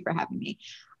 Thank you for having me.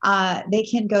 They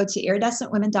can go to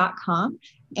iridescentwomen.com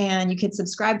and you can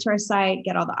subscribe to our site,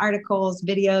 get all the articles,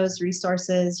 videos,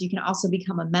 resources. You can also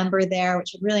become a member there,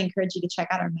 which I'd really encourage you to check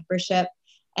out our membership.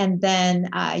 And then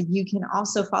you can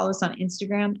also follow us on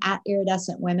Instagram at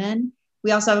Iridescent Women.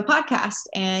 We also have a podcast,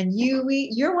 and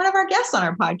you're one of our guests on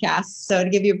our podcast. So to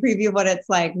give you a preview of what it's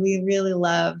like, we really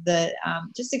love the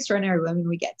just extraordinary women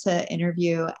we get to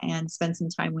interview and spend some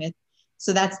time with.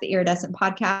 So that's the Iridescent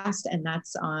podcast, and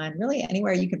that's on really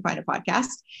anywhere you can find a podcast.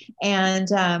 And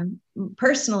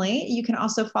personally, you can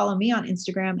also follow me on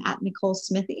Instagram at Nicole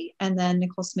Smithee, and then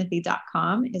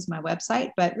NicoleSmithee.com is my website.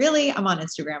 But really, I'm on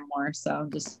Instagram more, so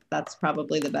that's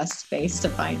probably the best space to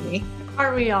find me.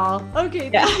 Aren't we all? Okay,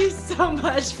 thank you so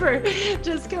much for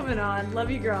just coming on.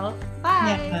 Love you, girl.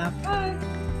 Bye. Yeah, bye.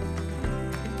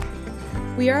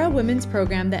 We are a women's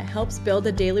program that helps build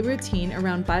a daily routine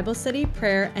around Bible study,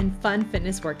 prayer, and fun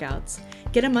fitness workouts.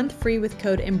 Get a month free with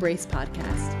code EMBRACE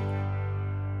Podcast.